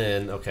well,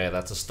 then okay,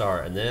 that's a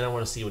start. And then I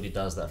want to see what he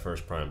does that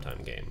first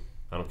primetime game.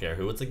 I don't care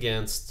who it's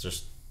against,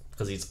 just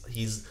because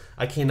he's.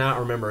 I cannot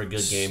remember a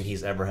good game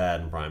he's ever had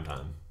in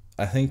primetime.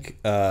 I think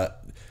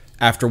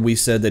after we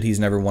said that he's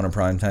never won a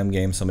primetime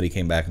game, somebody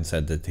came back and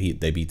said that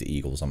they beat the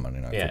Eagles on Monday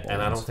Night Football. Yeah,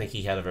 and I don't think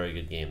he had a very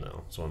good game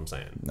though. That's what I'm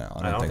saying. No,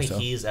 I don't think so.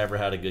 He's ever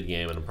had a good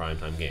game in a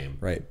primetime game.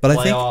 Right, but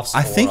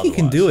I think he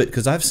can do it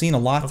because I've seen a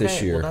lot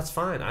this year. Well, that's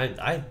fine.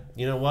 I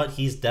you know what?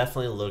 He's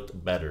definitely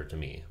looked better to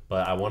me,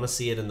 but I want to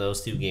see it in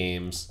those two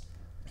games,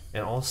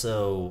 and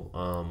also,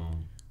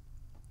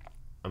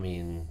 I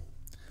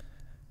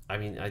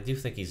do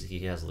think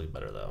he has looked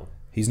better though.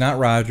 He's not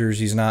Rodgers.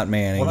 He's not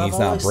Manning. He's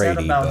not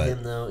Brady. What I've always said about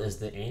him, though, is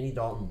that Andy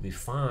Dalton will be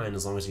fine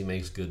as long as he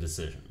makes good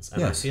decisions.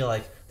 And I feel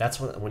like that's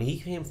when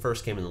he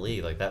first came in the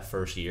league, like that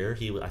first year,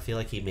 I feel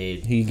like he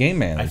game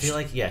managed. I feel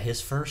like,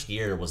 his first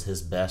year was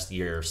his best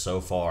year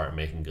so far at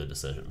making good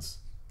decisions.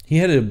 He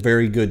had a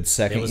very good It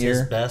second was year.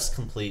 his best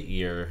complete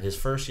year. His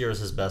first year was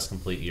his best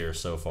complete year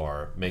so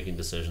far, making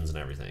decisions and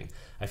everything.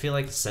 I feel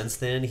like since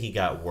then he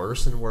got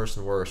worse and worse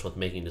and worse with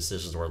making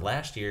decisions. Where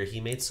last year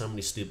he made so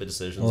many stupid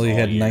decisions. Well, he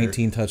had year.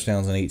 19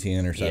 touchdowns and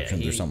 18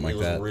 interceptions or something like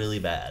that. It was really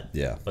bad.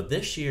 Yeah. But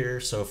this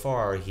year so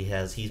far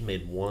he's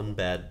made one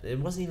bad. It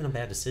wasn't even a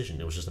bad decision.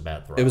 It was just a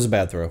bad throw. It was a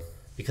bad throw.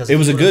 Because it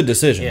was a good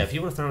decision. Yeah, if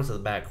you would have thrown it to the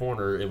back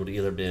corner, it would have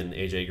either been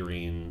AJ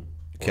Green.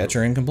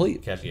 Catcher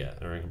incomplete.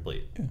 Or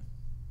incomplete. Yeah.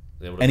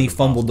 And he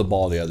fumbled the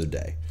ball the other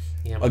day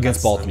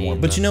against Baltimore.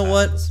 But you know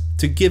what?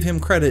 To give him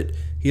credit,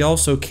 he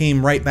also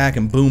came right back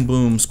and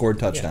boom, scored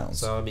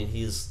touchdowns. Yeah, so I mean,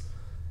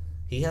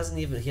 he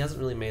hasn't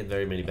really made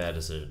very many bad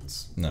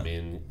decisions. No. I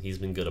mean, he's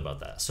been good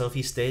about that. So if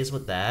he stays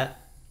with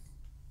that,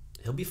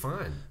 he'll be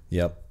fine.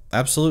 Yep,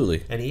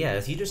 absolutely. And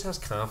if he just has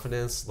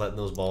confidence letting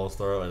those balls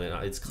throw, and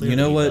it's clear. You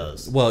know he what?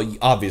 does. Well,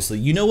 obviously,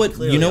 you know what?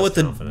 Clearly You know has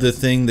what? The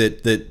thing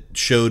that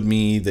showed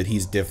me that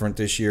he's different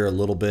this year a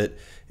little bit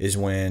is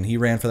when he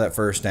ran for that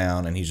first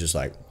down, and he's just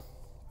like,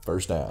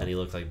 first down. And he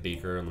looked like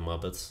Beaker in the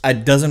Muppets.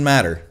 It doesn't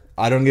matter.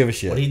 I don't give a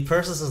shit. When he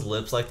purses his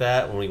lips like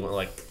that, when he went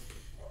like,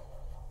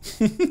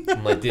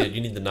 I'm like, dude,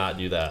 you need to not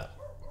do that.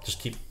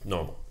 Just keep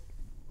normal.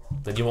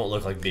 Then you won't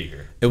look like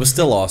Beaker. It was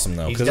still awesome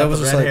though, because I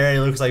was red hair. He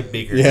looks like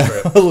Beaker. Yeah,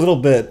 a little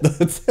bit.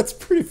 That's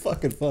pretty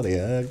fucking funny.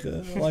 I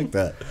like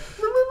that.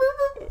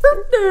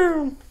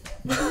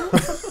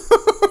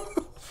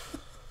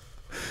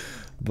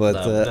 But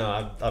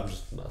no, I'm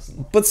just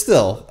messing. But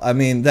still, I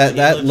mean that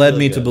led really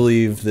me good. to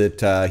believe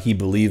that he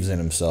believes in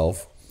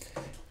himself.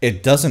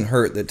 It doesn't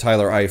hurt that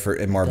Tyler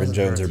Eifert and Marvin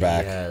Jones are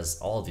back. He has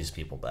all of these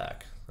people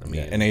back. I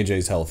mean, and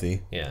AJ's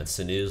healthy. Yeah, and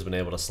Sanu's been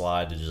able to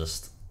slide to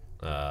just.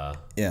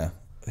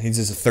 He's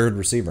just a third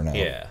receiver now.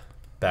 Yeah,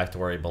 back to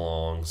where he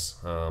belongs.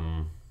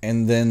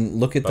 And then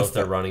look at both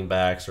their running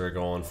backs are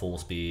going full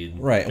speed.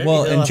 Right.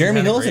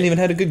 Jeremy Hill hasn't even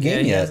had a good game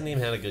yet. He hasn't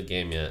even had a good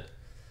game yet.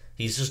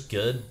 He's just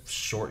good,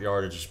 short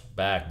yardage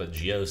back, but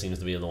Gio seems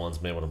to be the one's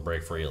been able to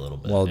break free a little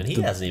bit. Well, and he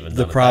hasn't even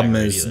done the problem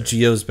it is either.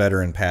 Gio's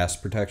better in pass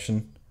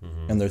protection,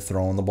 and they're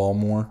throwing the ball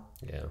more.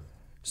 Yeah.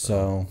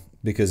 So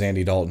because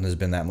Andy Dalton has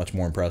been that much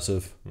more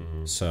impressive,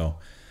 so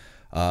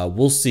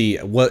we'll see.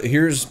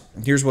 Here's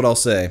what I'll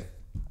say.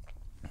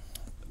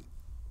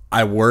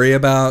 I worry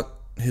about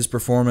his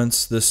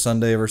performance this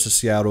Sunday versus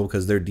Seattle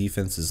because their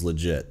defense is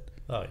legit.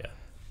 Oh yeah.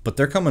 But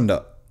they're coming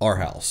to our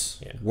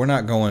house. Yeah. We're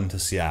not going to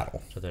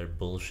Seattle. To their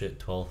bullshit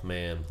 12th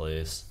man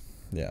place.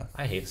 Yeah.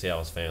 I hate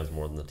Seattle's fans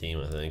more than the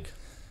team, I think.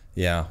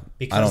 Yeah.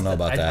 Because I don't know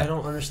about that. I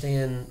don't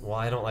understand. Well,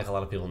 I don't like a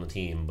lot of people on the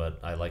team, but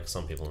I like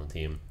some people on the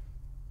team.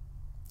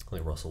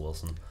 Like Russell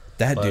Wilson.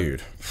 That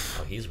dude.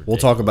 Oh, he's ridiculous. We'll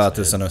talk about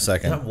this in a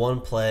second. That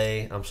one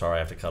play, I'm sorry, I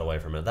have to cut away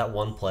from it. That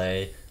one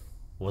play,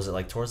 was it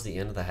like towards the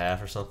end of the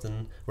half or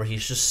something, where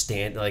he's just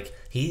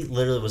he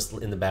literally was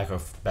in the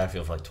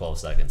backfield for like 12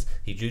 seconds.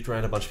 He juked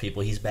around a bunch of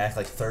people. He's back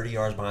like 30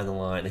 yards behind the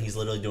line, and he's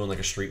literally doing like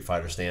a Street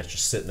Fighter stance,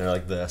 just sitting there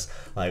like this,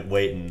 like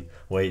waiting.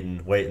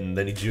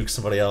 Then he jukes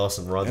somebody else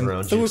and runs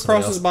around, threw jukes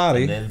across somebody his else,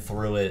 body, and then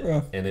threw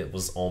it, and it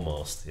was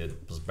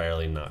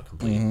barely not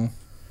complete.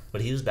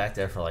 But he was back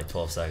there for like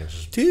 12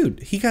 seconds. Dude,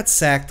 he got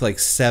sacked like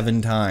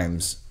 7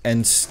 times,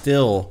 and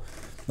still,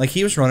 like,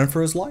 he was running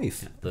for his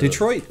life.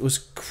 Detroit was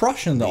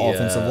crushing the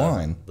offensive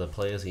line. The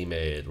plays he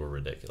made were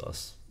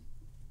ridiculous.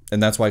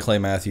 And that's why Clay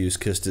Matthews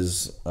kissed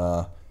his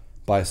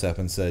bicep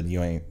and said,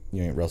 "You ain't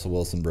Russell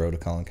Wilson, bro," to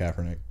Colin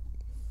Kaepernick.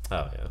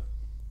 Oh yeah,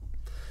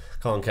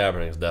 Colin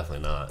Kaepernick's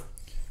definitely not.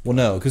 Well,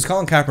 no, because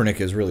Colin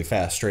Kaepernick is really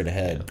fast, straight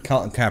ahead. Yeah.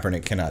 Colin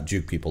Kaepernick cannot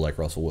juke people like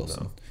Russell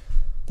Wilson. No.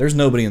 There's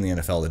nobody in the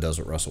NFL that does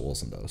what Russell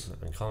Wilson does.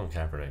 And Colin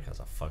Kaepernick has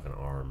a fucking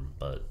arm,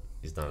 but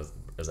he's not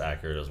as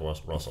accurate as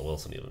Russell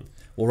Wilson even.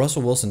 Well,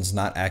 Russell Wilson's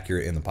not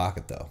accurate in the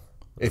pocket, though.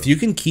 If you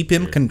can keep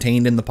him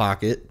contained in the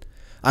pocket,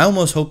 I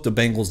almost hope the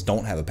Bengals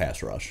don't have a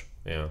pass rush.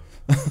 Yeah.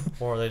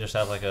 Or they just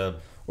have like a...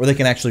 Or they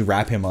can actually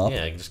wrap him up.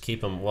 Yeah, just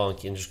keep him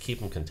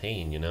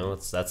contained, you know?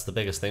 That's the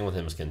biggest thing with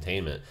him is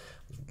containment.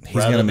 He's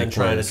Rather gonna than make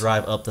trying plays. to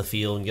drive up the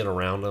field and get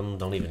around them,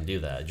 don't even do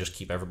that. Just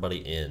keep everybody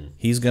in.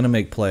 He's going to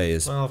make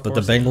plays. Well, but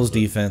the Bengals'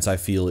 defense, I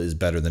feel, is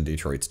better than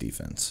Detroit's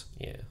defense.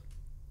 Yeah.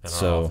 And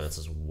our offense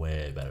is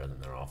way better than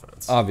their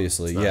offense.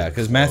 Obviously, yeah,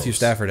 because Matthew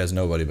Stafford has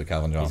nobody but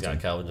Calvin Johnson. He's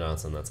got Calvin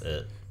Johnson, that's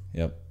it.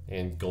 Yep.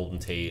 And Golden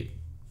Tate.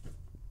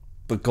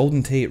 But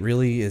Golden Tate,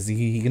 really, is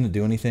he going to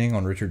do anything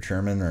on Richard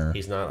Sherman? Or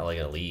he's not like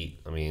elite.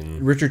 I mean,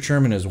 Richard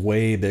Sherman is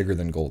way bigger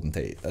than Golden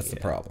Tate. That's the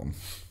problem.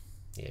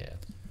 Yeah.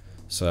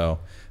 So,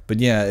 but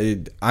yeah,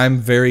 I'm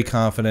very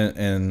confident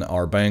in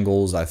our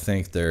Bengals. I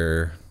think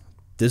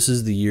this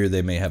is the year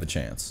they may have a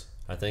chance.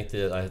 I think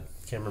that I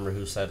can't remember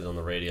who said it on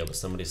the radio, but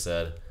somebody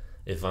said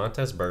if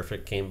Vontaze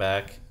Burfict came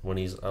back when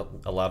he's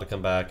allowed to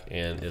come back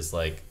and is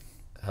like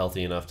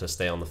healthy enough to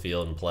stay on the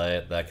field and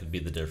play, that could be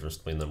the difference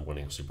between them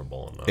winning a Super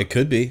Bowl and not. It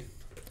could be.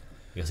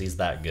 Because he's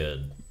that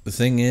good. The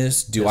thing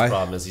is, His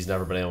problem is he's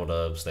never been able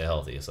to stay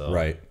healthy. So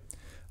right.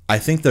 I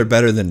think they're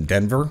better than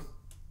Denver.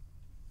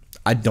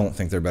 I don't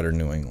think they're better than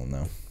New England,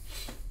 though.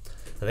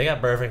 So they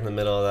got Burfict in the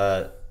middle of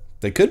that.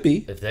 They could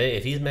be.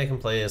 If he's making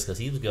plays, because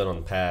he was good on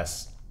the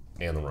pass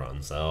and the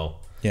run. So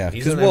Yeah,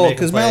 He's because in there making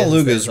plays Malaluga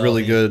instead is of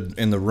really Dalton. good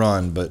in the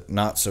run, but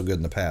not so good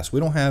in the pass. We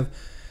don't have.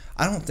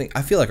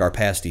 I feel like our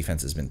pass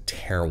defense has been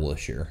terrible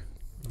this year.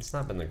 It's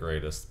not been the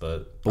greatest,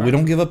 but we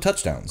don't give up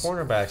touchdowns.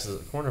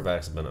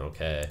 Cornerbacks have been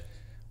okay.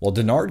 Well,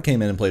 Denard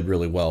came in and played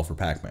really well for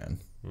Pac-Man.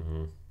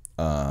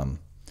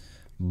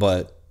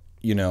 But,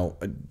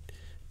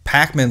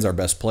 Pac-Man's our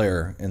best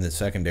player in the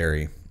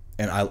secondary.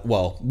 And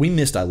we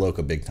missed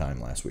Iloka big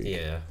time last week.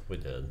 Yeah, we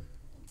did.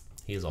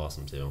 He's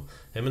awesome too.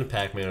 Him and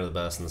Pac-Man are the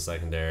best in the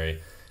secondary.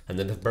 And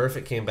then if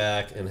Burfict came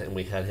back and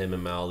we had him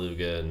and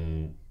Malaluga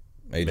and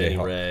AJ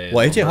Hawk. Ray.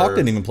 Well, AJ Hawk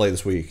didn't even play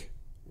this week.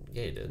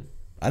 Yeah, he did.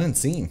 I didn't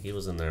see him. He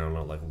was in there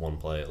on like one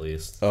play at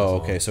least. Oh,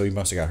 okay. So he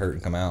must have got hurt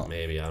and come out.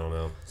 Maybe, I don't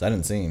know. So I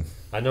didn't see him.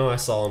 I know I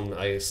saw him,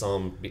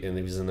 and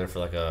he was in there for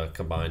like a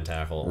combined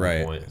tackle at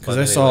one point. Because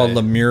I saw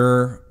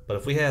Lemure. But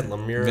if we had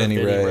Lemure, Vinny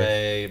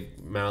Ray,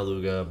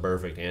 Malaluga,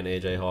 Burfict, and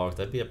AJ Hawk,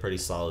 that'd be a pretty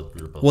solid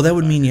group of that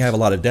would mean you have a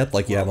lot of depth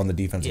like you have on the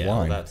defensive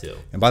line. Yeah, that too.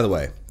 And by the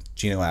way,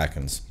 Geno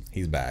Atkins,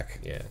 he's back.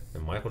 Yeah,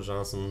 and Michael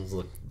Johnson's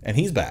looked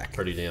he's back.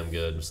 pretty damn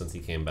good since he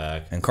came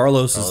back. And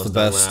Carlos is the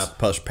best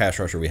pass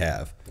rusher we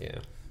have. Yeah.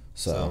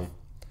 So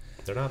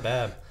they're not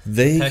bad.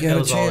 They get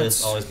a Petco's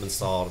chance. always been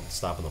solid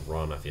stopping the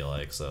run, I feel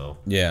like. So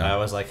yeah. I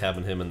always like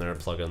having him in there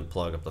plug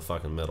up the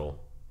fucking middle.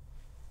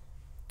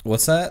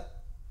 What's that?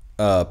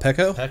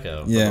 Pecco?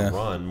 Pecco. Yeah. The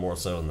run more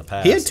so in the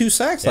past. He had 2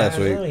 sacks last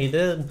week. Yeah, he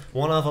did.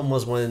 One of them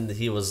was when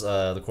he was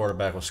the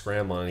quarterback was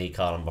scrambling and he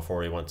caught him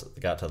before he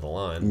got to the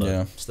line.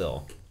 But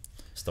still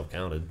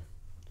counted.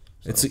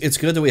 So. It's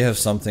good that we have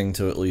something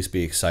to at least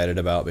be excited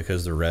about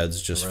because the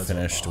Reds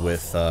finished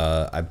with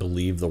I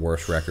believe the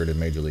worst record in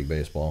Major League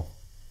Baseball.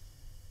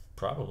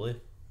 Probably.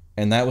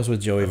 And that was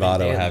with Joey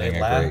Votto having a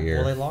great year.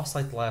 Well, they lost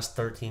like the last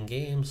 13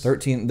 games.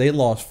 They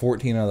lost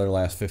 14 out of their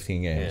last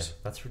 15 games. Yeah,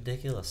 that's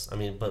ridiculous. I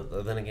mean,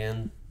 but then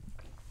again,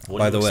 what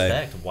By do you the way,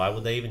 expect? Why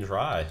would they even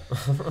try?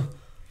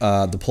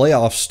 The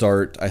playoffs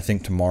start, I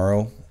think,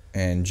 tomorrow.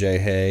 And Jay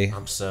Hay.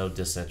 I'm so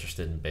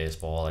disinterested in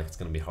baseball. Like, it's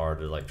going to be hard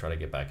to like try to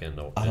get back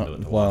into it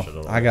to watch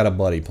it. I got a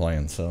buddy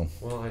playing, so.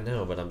 Well, I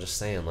know, but I'm just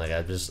saying, like,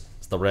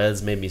 the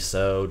Reds made me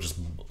so just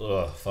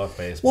fuck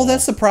baseball. Well,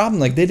 that's the problem.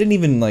 Like, they didn't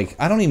even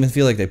I don't even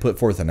feel like they put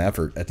forth an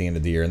effort at the end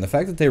of the year, and the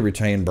fact that they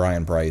retained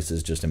Brian Price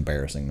is just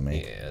embarrassing to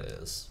me. Yeah, it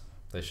is.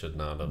 They should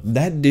not have.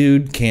 That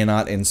dude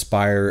cannot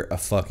inspire a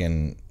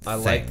fucking. I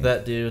like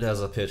that dude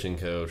as a pitching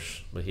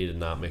coach, but he did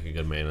not make a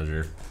good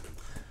manager.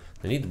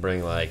 They need to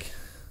bring like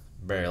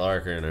Barry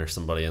Larkin or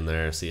somebody in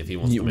there and see if he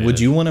wants to manage. Would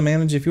you want to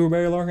manage if you were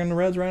Barry Larkin in the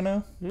Reds right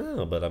now?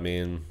 No, but I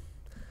mean,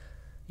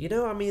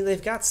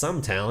 they've got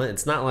some talent.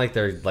 It's not like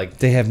they're like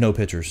they have no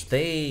pitchers.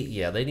 They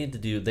need to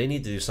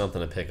do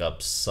something to pick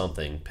up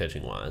something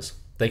pitching wise.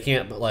 They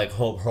can't like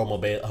Homer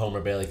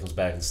Bailey comes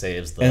back and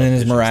saves the. And then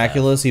is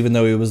miraculous, even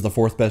though he was the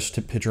 4th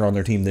best pitcher on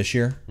their team this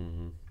year.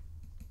 Mm-hmm.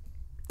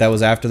 That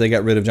was after they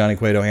got rid of Johnny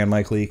Cueto and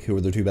Mike Leake, who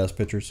were their 2 best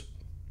pitchers.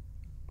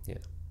 Yeah.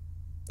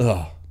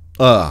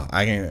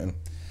 I can't.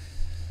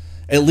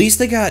 At least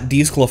they got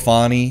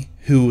DeSclafani,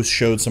 who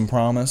showed some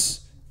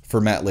promise,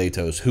 for Matt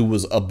Latos, who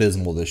was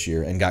abysmal this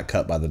year and got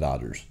cut by the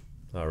Dodgers.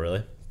 Oh,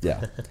 really?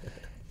 Yeah.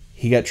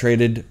 He got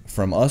traded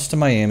from us to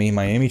Miami.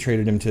 Miami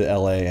traded him to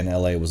L.A., and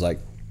L.A. was like,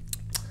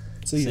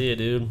 see ya,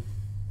 dude.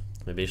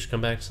 Maybe you should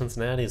come back to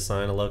Cincinnati and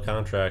sign a low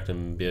contract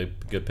and be a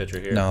good pitcher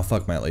here. No,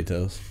 fuck Matt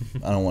Latos.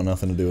 I don't want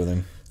nothing to do with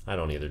him. I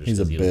don't either. Just he's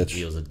a bitch.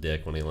 He was a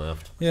dick when he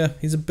left. Yeah,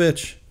 he's a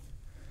bitch.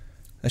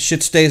 That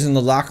shit stays in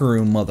the locker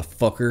room,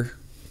 motherfucker.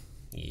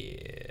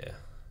 Yeah.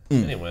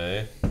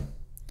 Anyway.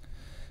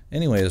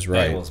 Anyways,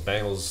 right.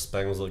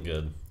 Bengals look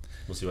good.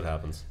 We'll see what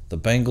happens. The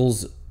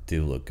Bengals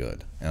do look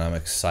good, and I'm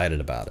excited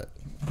about it.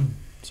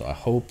 So I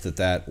hope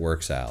that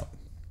works out.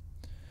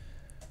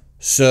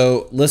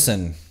 So,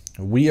 listen,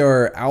 we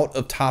are out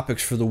of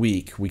topics for the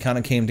week. We kind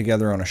of came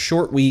together on a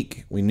short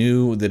week. We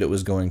knew that it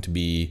was going to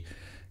be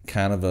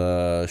kind of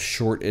a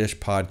short-ish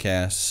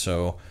podcast,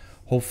 so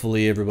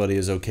hopefully everybody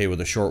is okay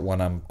with a short one.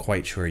 I'm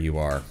quite sure you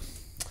are.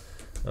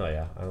 Oh,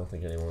 yeah. I don't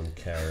think anyone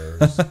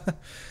cares.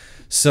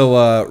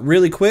 So,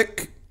 really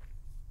quick,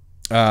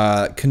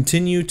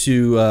 continue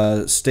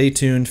to stay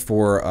tuned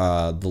for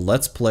the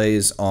Let's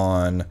Plays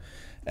on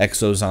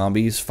Exo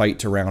Zombies Fight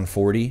to Round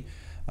 40.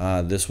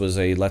 This was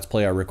a Let's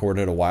Play I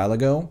recorded a while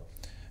ago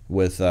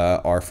with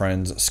our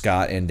friends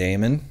Scott and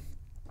Damon.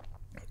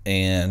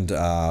 And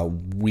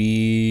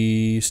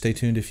we stay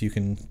tuned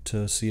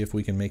to see if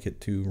we can make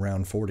it to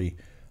round 40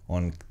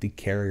 on the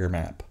carrier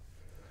map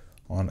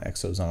on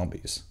Exo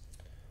Zombies.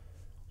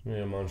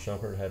 Yeah, Mon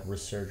Shumpert had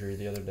wrist surgery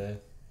the other day.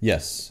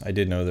 Yes, I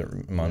did know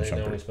that Mon Shumpert.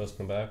 Know when he's supposed to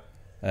come back?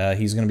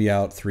 He's going to be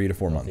out 3 to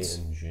 4 months.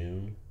 In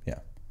June? Yeah.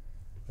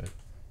 Okay.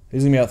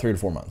 He's going to be out 3 to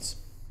 4 months.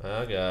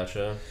 I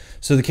gotcha.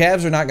 So the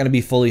Cavs are not going to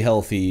be fully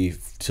healthy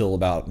till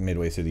about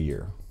midway through the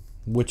year,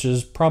 which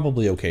is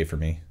probably okay for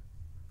me.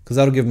 Because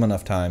that'll give them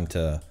enough time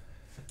to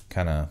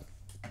kind of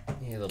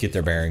get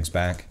their bearings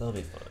back. They'll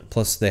be fine.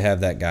 Plus, they have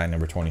that guy,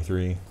 number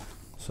 23.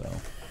 So,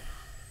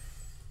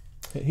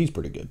 he's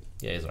pretty good.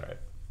 Yeah, he's all right.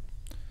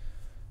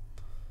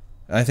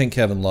 I think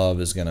Kevin Love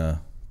is going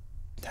to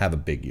have a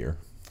big year.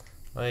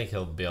 I think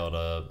he'll be able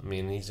to. I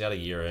mean, he's got a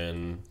year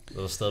in.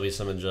 There'll still be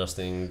some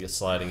adjusting,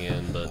 sliding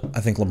in, but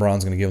I think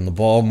LeBron's going to give him the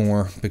ball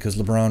more because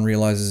LeBron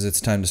realizes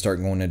it's time to start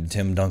going into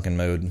Tim Duncan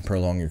mode and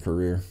prolong your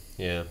career.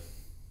 yeah,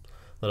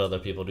 let other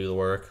people do the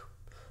work.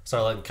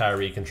 Start letting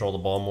Kyrie control the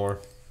ball more.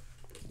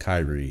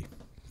 Kyrie,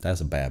 that's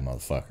a bad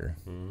motherfucker.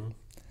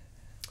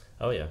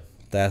 Oh yeah.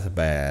 That's a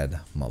bad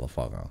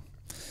motherfucker.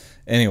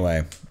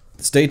 Anyway,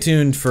 stay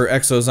tuned for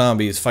Exo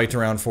Zombies Fight to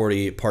Round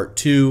 48 Part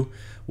 2.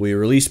 We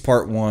released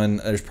Part 1.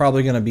 There's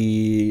probably going to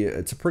be...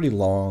 It's a pretty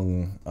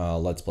long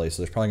Let's Play,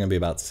 so there's probably going to be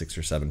about 6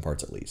 or 7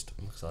 parts at least.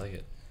 Looks like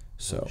it.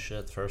 So Holy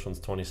shit, the first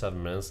one's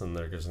 27 minutes, and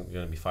there's going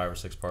to be 5 or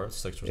 6 parts,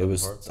 6 or 7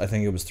 parts. I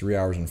think it was 3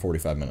 hours and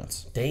 45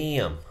 minutes.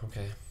 Damn.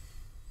 Okay.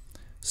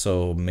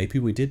 So maybe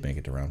we did make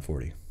it to round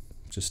 40.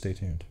 Just stay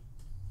tuned.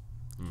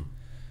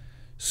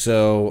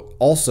 So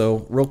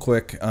also, real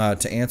quick,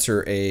 to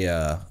answer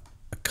a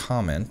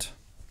comment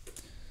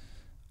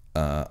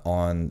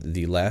on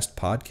the last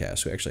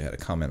podcast, we actually had a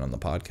comment on the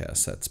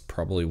podcast. That's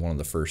probably one of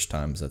the first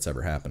times that's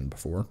ever happened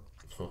before.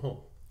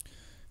 Oh.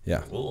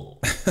 Yeah.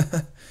 Cool.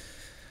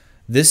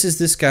 This is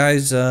this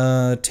guy's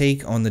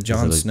take on the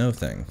Jon Snow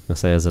thing. I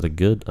say, is it a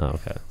good? Oh,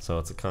 okay. So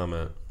it's a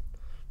comment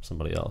from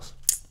somebody else.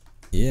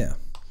 Yeah.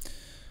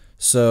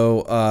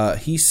 So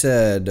he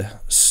said,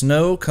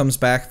 Snow comes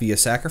back via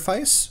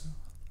sacrifice,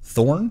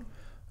 Thorn,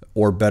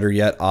 or better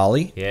yet,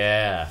 Ollie.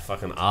 Yeah,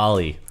 fucking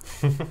Ollie.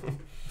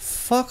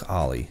 Fuck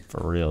Ollie.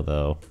 For real,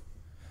 though.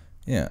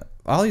 Yeah.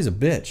 Ollie's a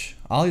bitch.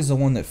 Ollie's the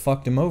one that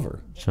fucked him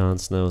over. Jon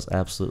Snow is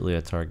absolutely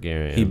a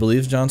Targaryen. He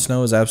believes Jon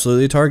Snow is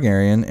absolutely a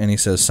Targaryen, and he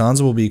says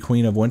Sansa will be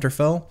Queen of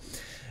Winterfell,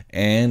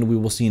 and we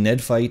will see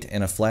Ned fight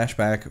in a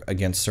flashback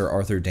against Sir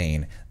Arthur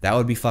Dayne. That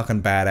would be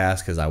fucking badass,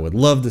 because I would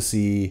love to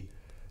see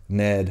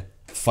Ned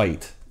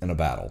fight in a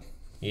battle.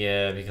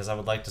 Yeah, because I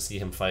would like to see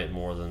him fight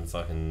more than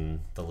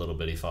fucking the little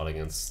bit he fought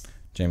against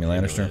Jaime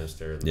Lannister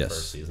in the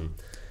first season.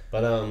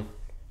 But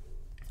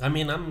I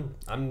mean,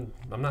 I'm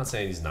not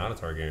saying he's not a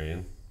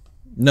Targaryen.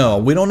 No,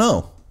 we don't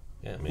know.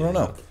 Yeah, I mean, we don't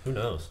know. Who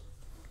knows?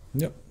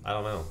 Yep. I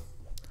don't know.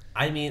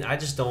 I mean, I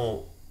just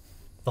don't.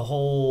 The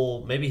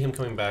whole maybe him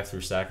coming back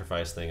through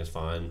sacrifice thing is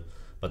fine,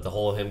 but the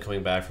whole him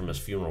coming back from his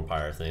funeral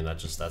pyre thing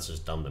that's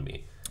just dumb to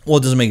me. Well,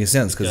 it doesn't make any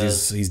sense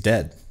because he's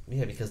dead.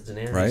 Yeah, because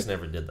Daenerys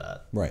never did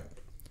that. Right.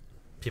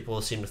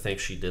 People seem to think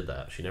she did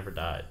that. She never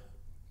died.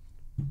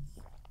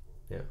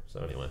 Yeah. So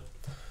anyway.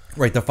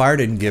 Right. The fire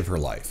didn't give her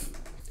life.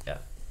 Yeah.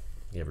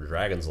 Gave her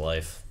dragon's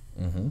life.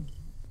 Mm-hmm.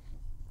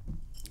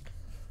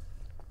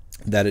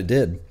 That it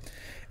did.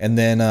 And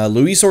then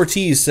Luis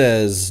Ortiz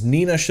says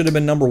Nina should have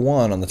been number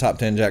 1 on the top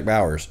 10 Jack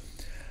Bauers.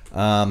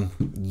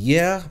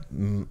 Yeah,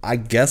 I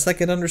guess I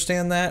could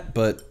understand that,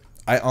 but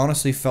I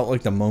honestly felt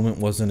like the moment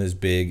wasn't as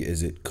big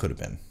as it could have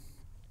been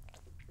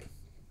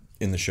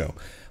in the show.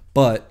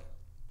 But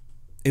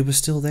it was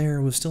still there.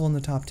 It was still in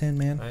the top 10,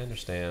 man. I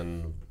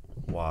understand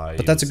why.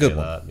 But that's a good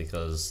one. That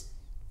because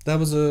that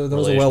was a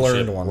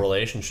well-earned one.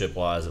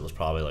 Relationship-wise, it was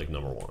probably like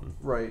number 1.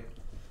 Right.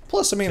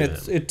 Plus, I mean,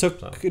 it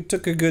took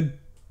a good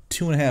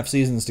 2.5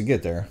 seasons to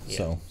get there.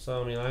 Yeah.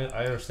 So I mean,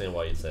 I understand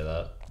why you'd say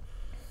that.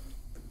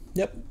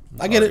 Yep,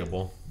 It's I get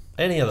arguable.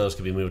 Any of those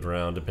could be moved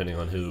around depending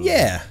on who's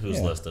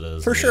listed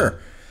as. For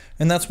sure.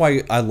 And that's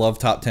why I love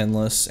top 10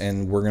 lists,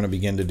 and we're going to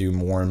begin to do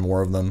more and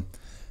more of them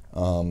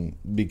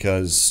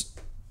because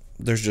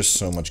there's just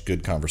so much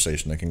good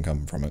conversation that can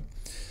come from it.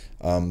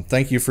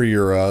 Thank you for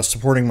your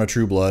supporting my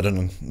true blood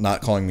and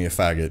not calling me a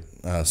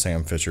faggot,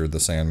 Sam Fisher, the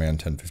Sandman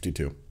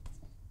 1052.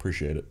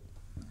 Appreciate it.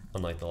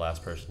 Unlike the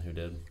last person who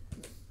did.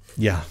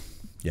 Yeah.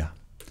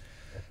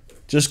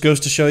 Just goes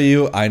to show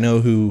you, I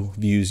know who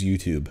views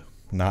YouTube,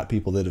 not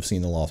people that have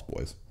seen The Lost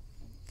Boys.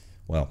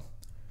 Well,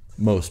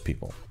 most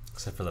people.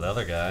 Except for that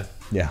other guy.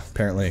 Yeah,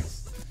 apparently.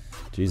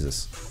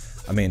 Jesus.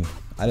 I mean,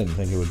 I didn't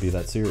think it would be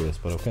that serious,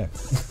 but okay.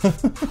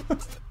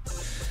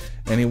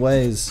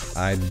 Anyways,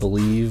 I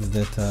believe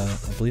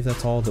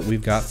that's all that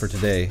we've got for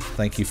today.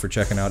 Thank you for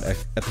checking out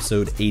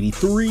episode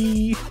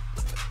 83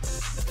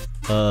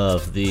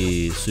 of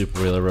the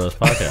Super Wheeler Rose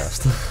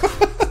podcast.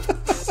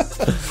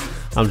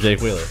 I'm Jake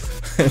Wheeler.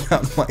 And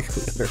I'm Mike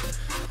Wheeler.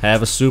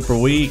 Have a super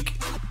week.